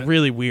 Yeah, it's Yeah.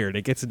 really weird.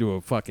 It gets into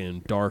a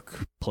fucking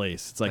dark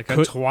place. It's like, Like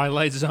a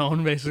Twilight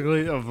Zone,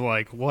 basically, of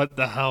like what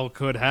the hell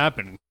could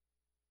happen.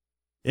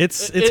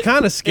 it's it-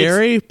 kind of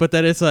scary, but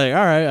then it's like,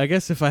 all right, I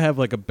guess if I have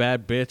like a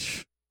bad bitch,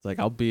 it's like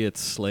I'll be its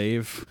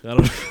slave. I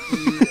don't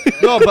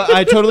No, but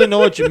I totally know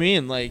what you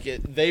mean. Like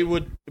they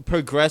would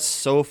progress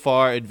so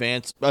far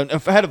advanced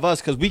ahead of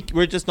us because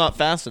we're just not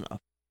fast enough.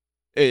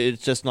 We're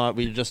just not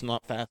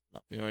fast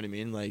enough. You know what I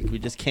mean? Like we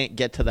just can't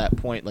get to that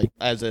point. Like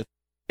as a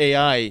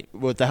AI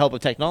with the help of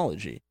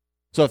technology.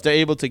 So if they're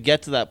able to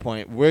get to that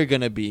point, we're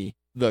gonna be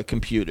the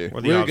computer.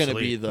 We're gonna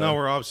be the No,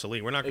 we're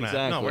obsolete. We're not gonna. No,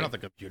 Exactly. we're not the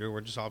computer.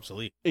 We're just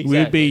obsolete. exactly.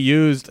 We'd be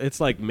used.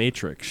 It's like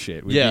Matrix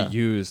shit. We'd Yeah. be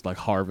used like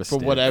harvested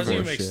For whatever. Doesn't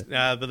even for make shit.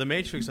 but the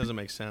Matrix doesn't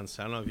make sense.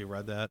 I don't know if you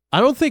read that.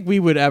 I don't think we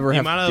would ever The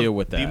have amount to of deal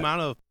with the that.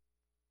 amount of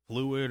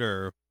fluid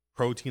or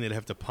protein they'd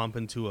have to pump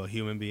into a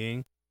human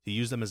being to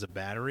use them as a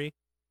battery.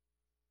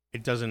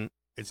 It doesn't.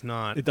 It's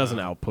not. It doesn't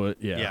output.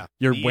 Yeah. yeah.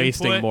 You're The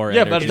wasting input more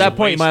Yeah, energy. but at is that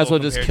point, you might as well wasteful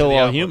just compared to kill the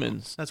all output.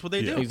 humans. That's what they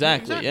Yeah. do.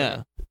 Exactly.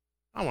 Yeah.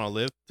 I want to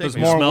live. There's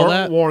Take me. more smell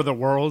that? War of the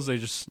Worlds. They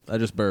just I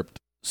just burped.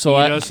 So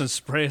eat I us and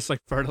spray us like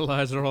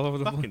fertilizer all over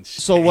the place. Fucking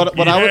so what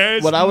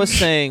yes. I was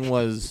saying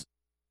was,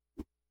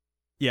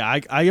 Yeah,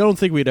 I don't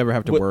think we'd ever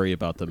have to What- worry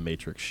about the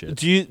Matrix shit.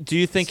 do you think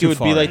It's it too would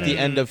be far like ahead. the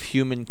end of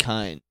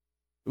humankind?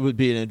 It would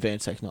be an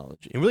advanced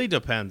technology. It really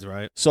depends,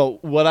 right? So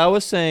what I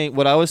was I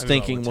mean,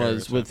 thinking with was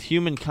terrorists, with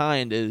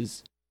humankind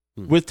is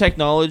Hmm. with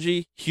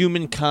technology,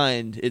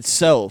 humankind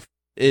itself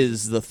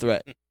is the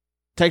threat.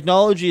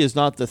 Technology is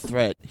not the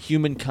threat.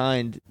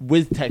 Humankind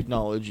with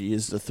technology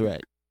is the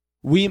threat.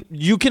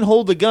 You can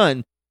hold a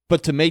gun,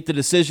 but to make the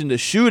decision to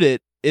shoot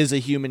it is a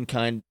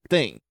humankind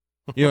thing.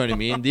 You know what I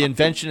mean? The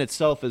invention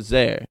itself is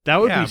there. That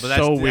would yeah, be but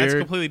that's, so that's weird.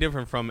 completely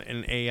different from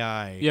an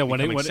AI Yeah,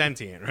 when it- becoming when it-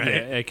 sentient, right? Yeah,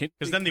 it can,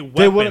 Because then the weapon,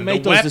 They wouldn't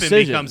make the those weapon becomes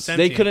decisions. They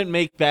sentient. couldn't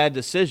make bad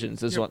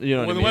decisions. Is what, you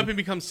know when what I the mean? weapon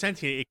becomes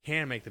sentient, it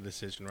can make the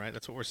decision, right?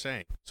 That's what we're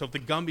saying. So if the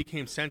gun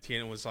became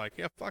sentient and was like,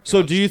 yeah, fuck it, So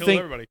I'll do you just kill think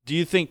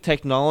everybody.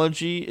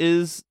 technology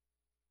is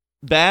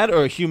bad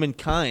or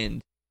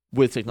humankind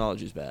with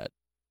technology is bad?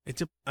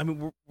 I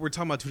mean, we're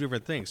talking about two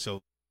different things.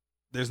 So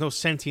there's no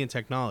sentient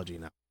technology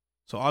now.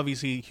 So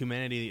obviously,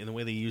 humanity and the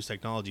way they use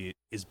technology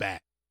is bad.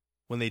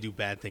 When they do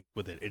bad things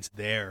with it, it's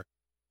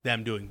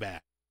them doing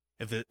bad.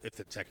 If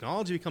the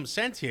technology becomes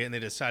sentient and they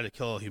decide to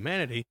kill all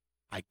humanity,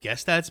 I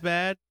guess that's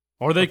bad.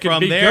 Or they But could from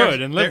be their-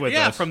 good and live their- with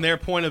yeah, us. from their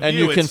point of And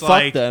view, you can it's fuck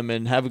like them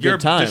and have a you're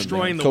good time.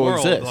 destroying and the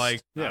coexist. world.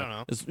 Like I Yeah. don't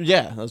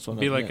know. That's what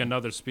Be like yeah.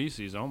 another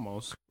species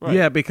almost. Right.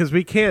 Yeah, because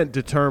we can't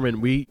determine,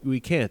 we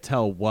can't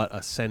tell what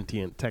a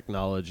sentient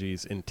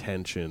technology's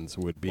intentions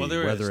would be, Well,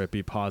 there whether is. it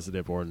be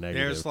positive or negative.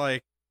 There's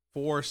like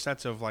 4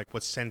 sets of like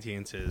what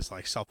sentience is,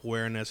 like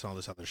self-awareness and all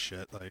this other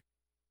shit. Like,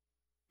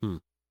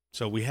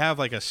 so we have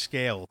like a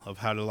scale of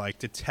how to like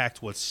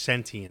detect what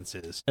sentience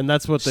is. And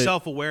that's what they,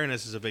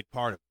 Self-awareness is a big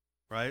part of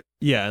it, right?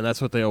 yeah, and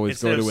that's what they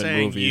always Instead go of to in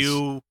saying movies.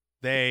 you,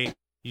 they,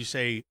 you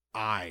say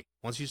I.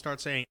 Once you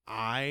start saying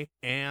I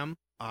am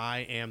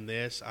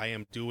this, I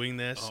am doing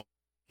this.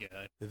 Yeah.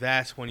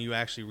 That's when you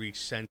actually reach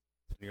sentience.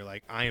 You're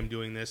like, I am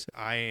doing this.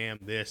 I am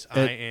this. I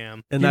And-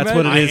 am. And that's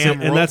what it I is.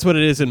 am And that's what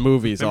it is in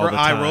movies all Remember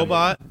the time.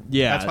 iRobot?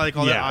 Yeah, That's why they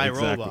call it yeah,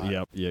 iRobot.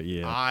 exactly. Yep,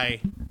 yeah.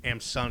 I am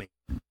Sonny.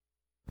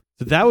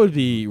 So that would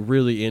be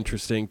really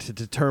interesting to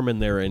determine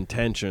their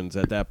intentions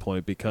at that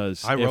point,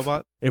 because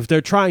iRobot? if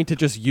they're trying to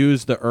just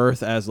use the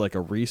Earth as like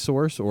a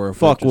resource, or if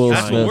Fuck they're just Will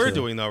That's trying what Smith. we're to-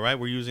 doing, though, right?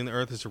 We're using the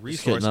Earth as a kidding,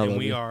 resource, I and love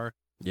we you. are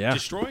Yeah,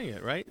 destroying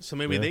it, right? So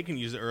maybe Yeah. they can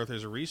use the Earth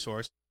as a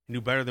resource and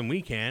do better than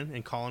we can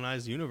and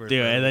colonize the universe.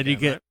 dude, better and than then we you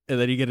can, get right? and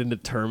then you get into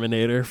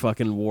Terminator,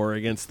 fucking war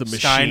against the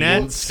Skynet?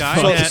 machines.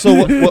 Skynet. So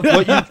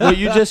what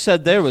you just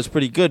said there was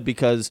pretty good,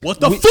 because What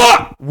the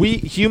fuck? we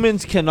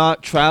humans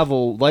cannot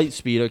travel light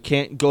speed or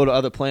can't go to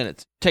other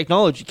planets.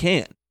 Technology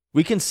can.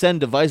 We can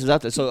send devices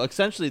out there. So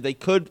essentially, they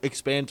could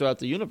expand throughout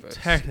the universe.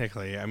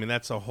 Technically, I mean,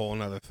 that's a whole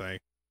nother thing.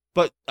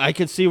 But I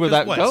can see where 'Cause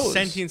that what? goes.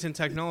 Sentience in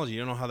technology. You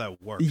don't know how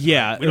that works.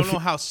 Yeah, right? We don't if- know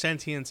how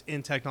sentience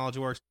in technology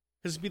works.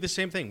 Because it'd be the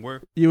same thing.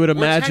 You would We're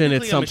imagine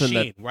it's technically something a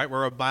machine, right?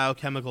 We're a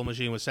biochemical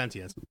machine with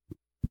sentience.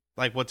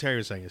 Like what Terry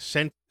was saying is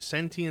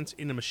sentience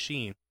in a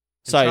machine.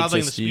 And traveling the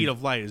Scientist, speed you-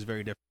 of light is very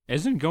different.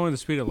 Isn't going the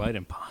speed of light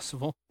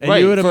impossible? and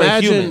Right, you would for a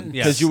imagine human.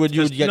 Because you would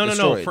get no,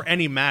 destroyed. for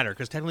any matter.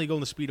 Because technically, going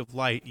the speed of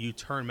light, you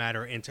turn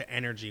matter into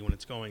energy when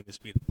it's going the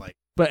speed of light.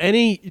 But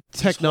any whole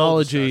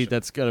technology discussion.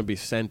 that's going to be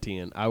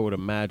sentient, I would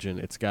imagine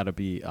it's got to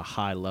be a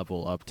high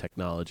level of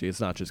technology.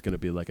 It's not just going to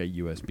be like a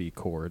USB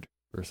cord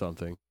or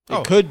something.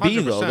 It could be,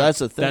 though. 100%. That's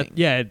the thing. That,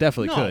 yeah, it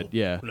definitely No, could.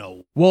 Yeah.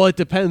 No. Well, it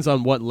depends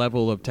on what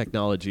level of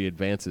technology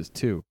advances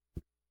too.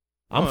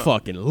 I'm Well,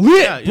 fucking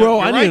lit, yeah, bro.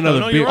 you're I need right, another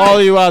though. No, beer. you're right.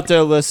 All you out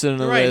there listening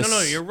to You're right. this.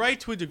 No, you're right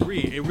to a degree.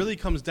 It really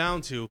comes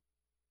down to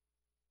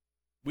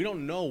we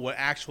don't know what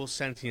actual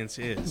sentience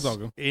is all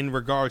good. in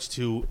regards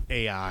to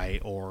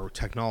AI or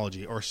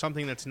technology or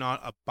something that's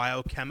not a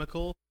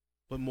biochemical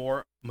but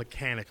more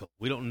mechanical.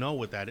 We don't know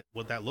what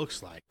that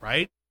looks like,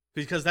 right?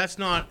 Because that's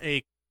not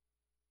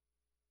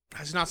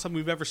something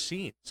we've ever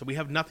seen. So we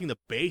have nothing to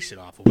base it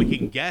off of. We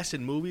can guess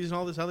in movies and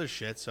all this other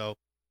shit. So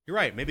you're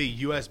right. Maybe a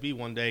USB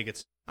one day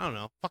gets, I don't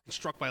know, fucking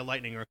struck by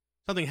lightning or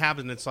something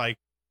happens and it's like,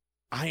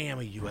 I am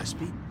a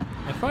USB.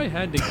 If I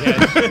had to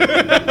guess,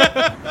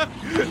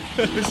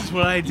 This is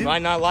what I You do.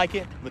 might not like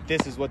it, but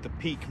this is what the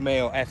peak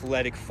male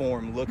athletic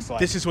form looks like.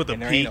 This is what the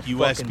and there peak ain't a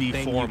fucking USB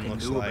thing you form can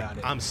looks do like. about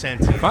it. I'm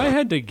sentient. if I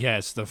had to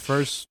guess, the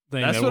first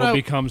thing That's that what will I-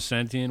 become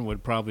sentient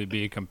would probably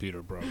be a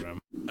computer program.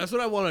 That's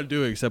what I want to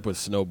do, except with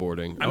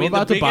snowboarding. I I'm mean,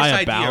 about the to buy biggest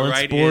a idea, balance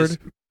right, board. is a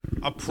So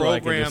I can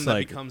program just, that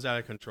like- becomes out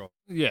of control.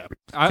 Yeah, Can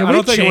I we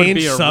don't think it would change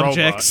be a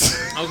subjects?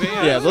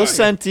 Okay, Yeah, those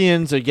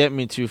sentients are getting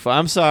me too far.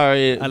 I'm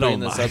sorry I don't bringing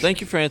this mind. up.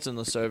 Thank you for answering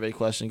the survey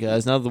question,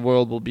 guys. Now the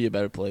world will be a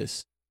better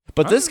place.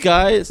 But this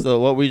guy, so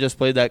what we just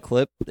played that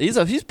clip,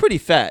 he's pretty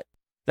fat.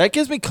 That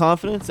gives me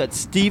confidence that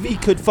Stevie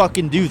could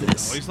fucking do Well,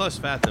 this. he's less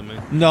fat than me.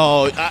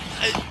 No,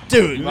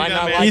 dude, You might got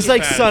not man- like he's it,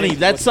 like but Sonny. this is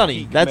That's what the Sonny.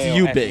 peak That's male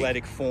you big.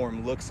 athletic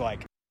form looks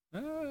like.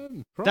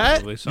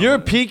 Probably something. You're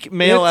peak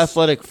male It's-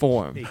 athletic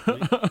form.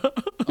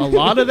 A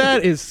lot of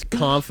that is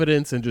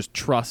confidence and just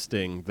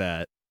trusting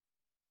that,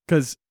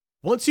 because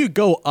once you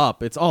go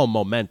up, it's all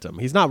momentum.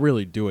 He's not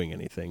really doing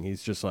anything.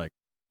 He's just like,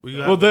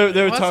 Well, they were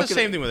that's talking- the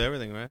same thing with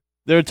everything, right?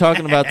 They were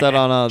talking about that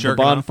on the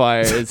Jerking off.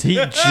 bonfire. Is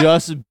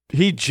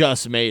he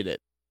just made it?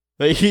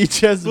 Like, he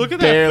just Look at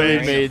that barely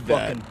face. There made ain't a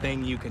that. fucking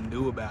thing you can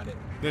do about it.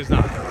 There's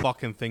not a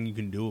fucking thing you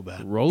can do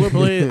about it.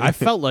 rollerblade. I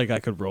felt like I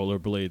could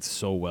rollerblade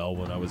so well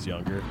when I was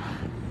younger.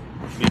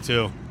 Me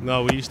too.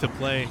 No, we used to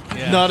play.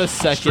 Yeah. Not a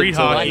second Street to You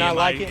hockey. might not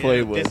like like, it,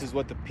 play but with. this is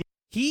what the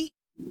peak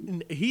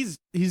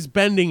He's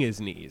bending his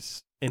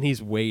knees and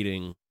he's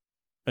waiting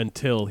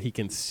until he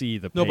can see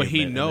the No, but he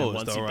pavement, and then knows,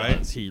 once though, he right?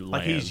 does, he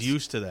Like lands. he's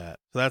used to that.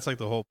 So that's like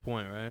the whole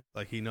point, right?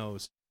 Like he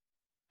knows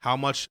how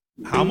much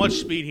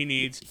speed he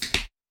needs,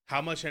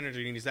 how much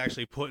energy he needs to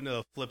actually put into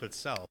the flip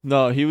itself.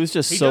 No, he was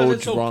just He so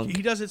does it drunk.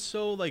 he does it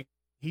so like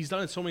he's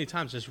done it so many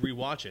times. Just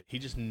rewatch it. He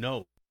just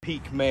knows.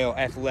 peak male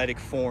athletic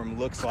form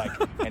looks like,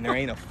 and there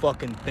ain't a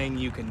fucking thing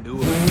you can do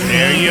about it.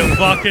 There you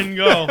fucking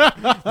go.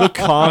 The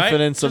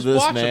confidence Right? of Just this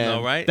watch him, man.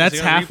 though, right? That's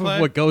Is he on half replay?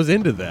 of what goes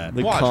into that.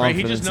 The Watch, right?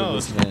 He just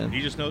confidence of knows. this man. He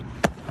just knows.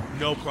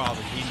 No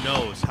problem. He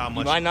knows how You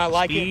much might not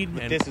like speed it,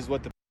 but and this is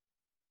what the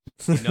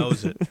he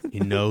knows it. He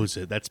knows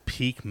it. That's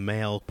peak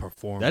male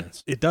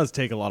performance. It does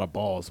take a lot of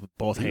balls with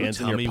both You hands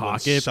in tell your me you wouldn't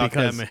pocket, suck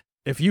because that man.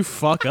 if you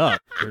fuck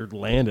up, you're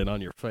landing on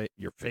your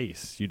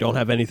face. You don't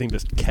have anything to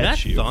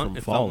catch you from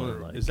falling.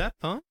 Like, Is that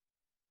thumb?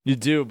 You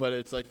do, but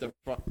it's like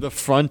the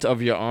front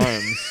of your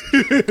arms. You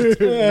look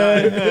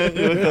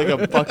like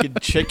a fucking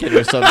chicken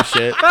or some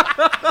shit.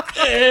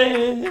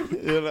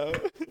 You know.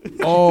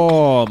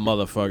 Oh,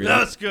 motherfucker.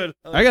 That's good.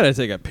 I gotta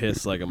take a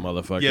piss like a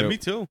motherfucker. Yeah, me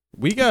too.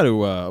 We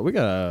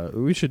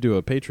should do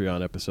a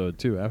Patreon episode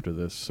too after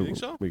this, so, Think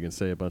so? we can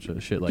say a bunch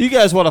of shit like. You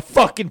guys want a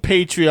fucking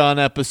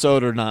Patreon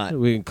episode or not?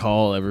 We can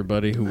call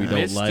everybody who we don't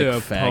Mr. like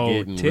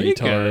faggot and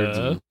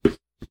Potica. retards.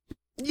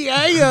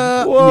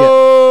 Yeah.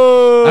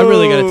 Whoa! I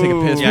really gotta take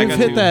a piss. Yeah, I We've got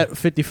hit to. that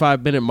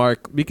 55-minute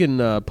mark. We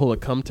can pull a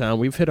cum town.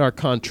 We've hit our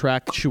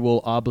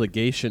contractual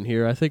obligation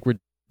here. I think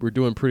we're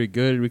doing pretty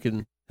good. We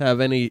can have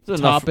any It's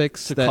enough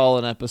topics to that call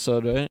an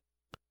episode, right?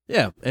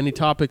 yeah, any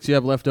topics you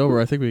have left over.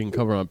 I think we can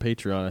cover on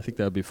Patreon. I think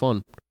that would be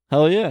fun.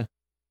 Hell yeah.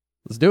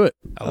 Let's do it.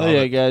 I Oh love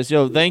yeah, it. guys.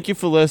 Yo, thank you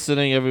for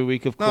listening every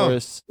week, of No.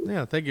 course.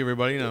 Yeah, thank you,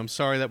 everybody. I'm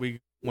sorry that we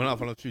went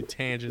off on a few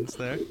tangents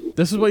there.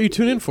 This is what you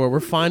tune in for. We're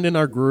finding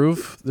our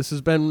groove. This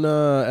has been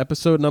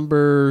episode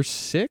number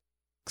 6.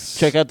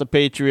 Check out the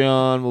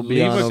Patreon. We'll be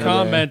Leave on a over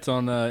comment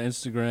on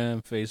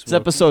Instagram, Facebook. It's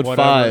episode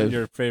whatever 5.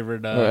 Your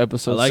favorite Or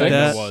episode I like segment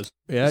that. was.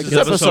 Yeah, This is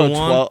there. It's episode episode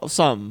 1. 12.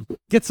 Something.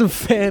 get some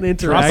fan Drop a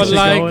interaction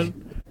like.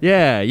 going.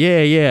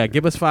 Yeah.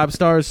 Give us 5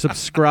 stars.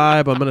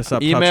 Subscribe. I'm gonna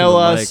stop. Email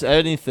touching the us mic.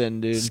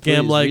 anything, dude. Scam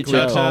Please like reach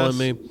quit out. calling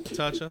me.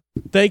 Tasha.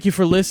 Thank you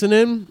for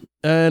listening,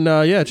 and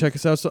yeah, check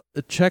us out.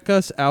 Check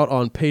us out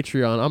on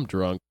Patreon. I'm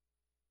drunk.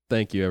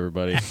 Thank you,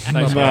 everybody.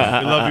 Thanks,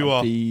 man. We love you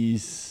all.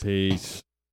 Peace. Peace.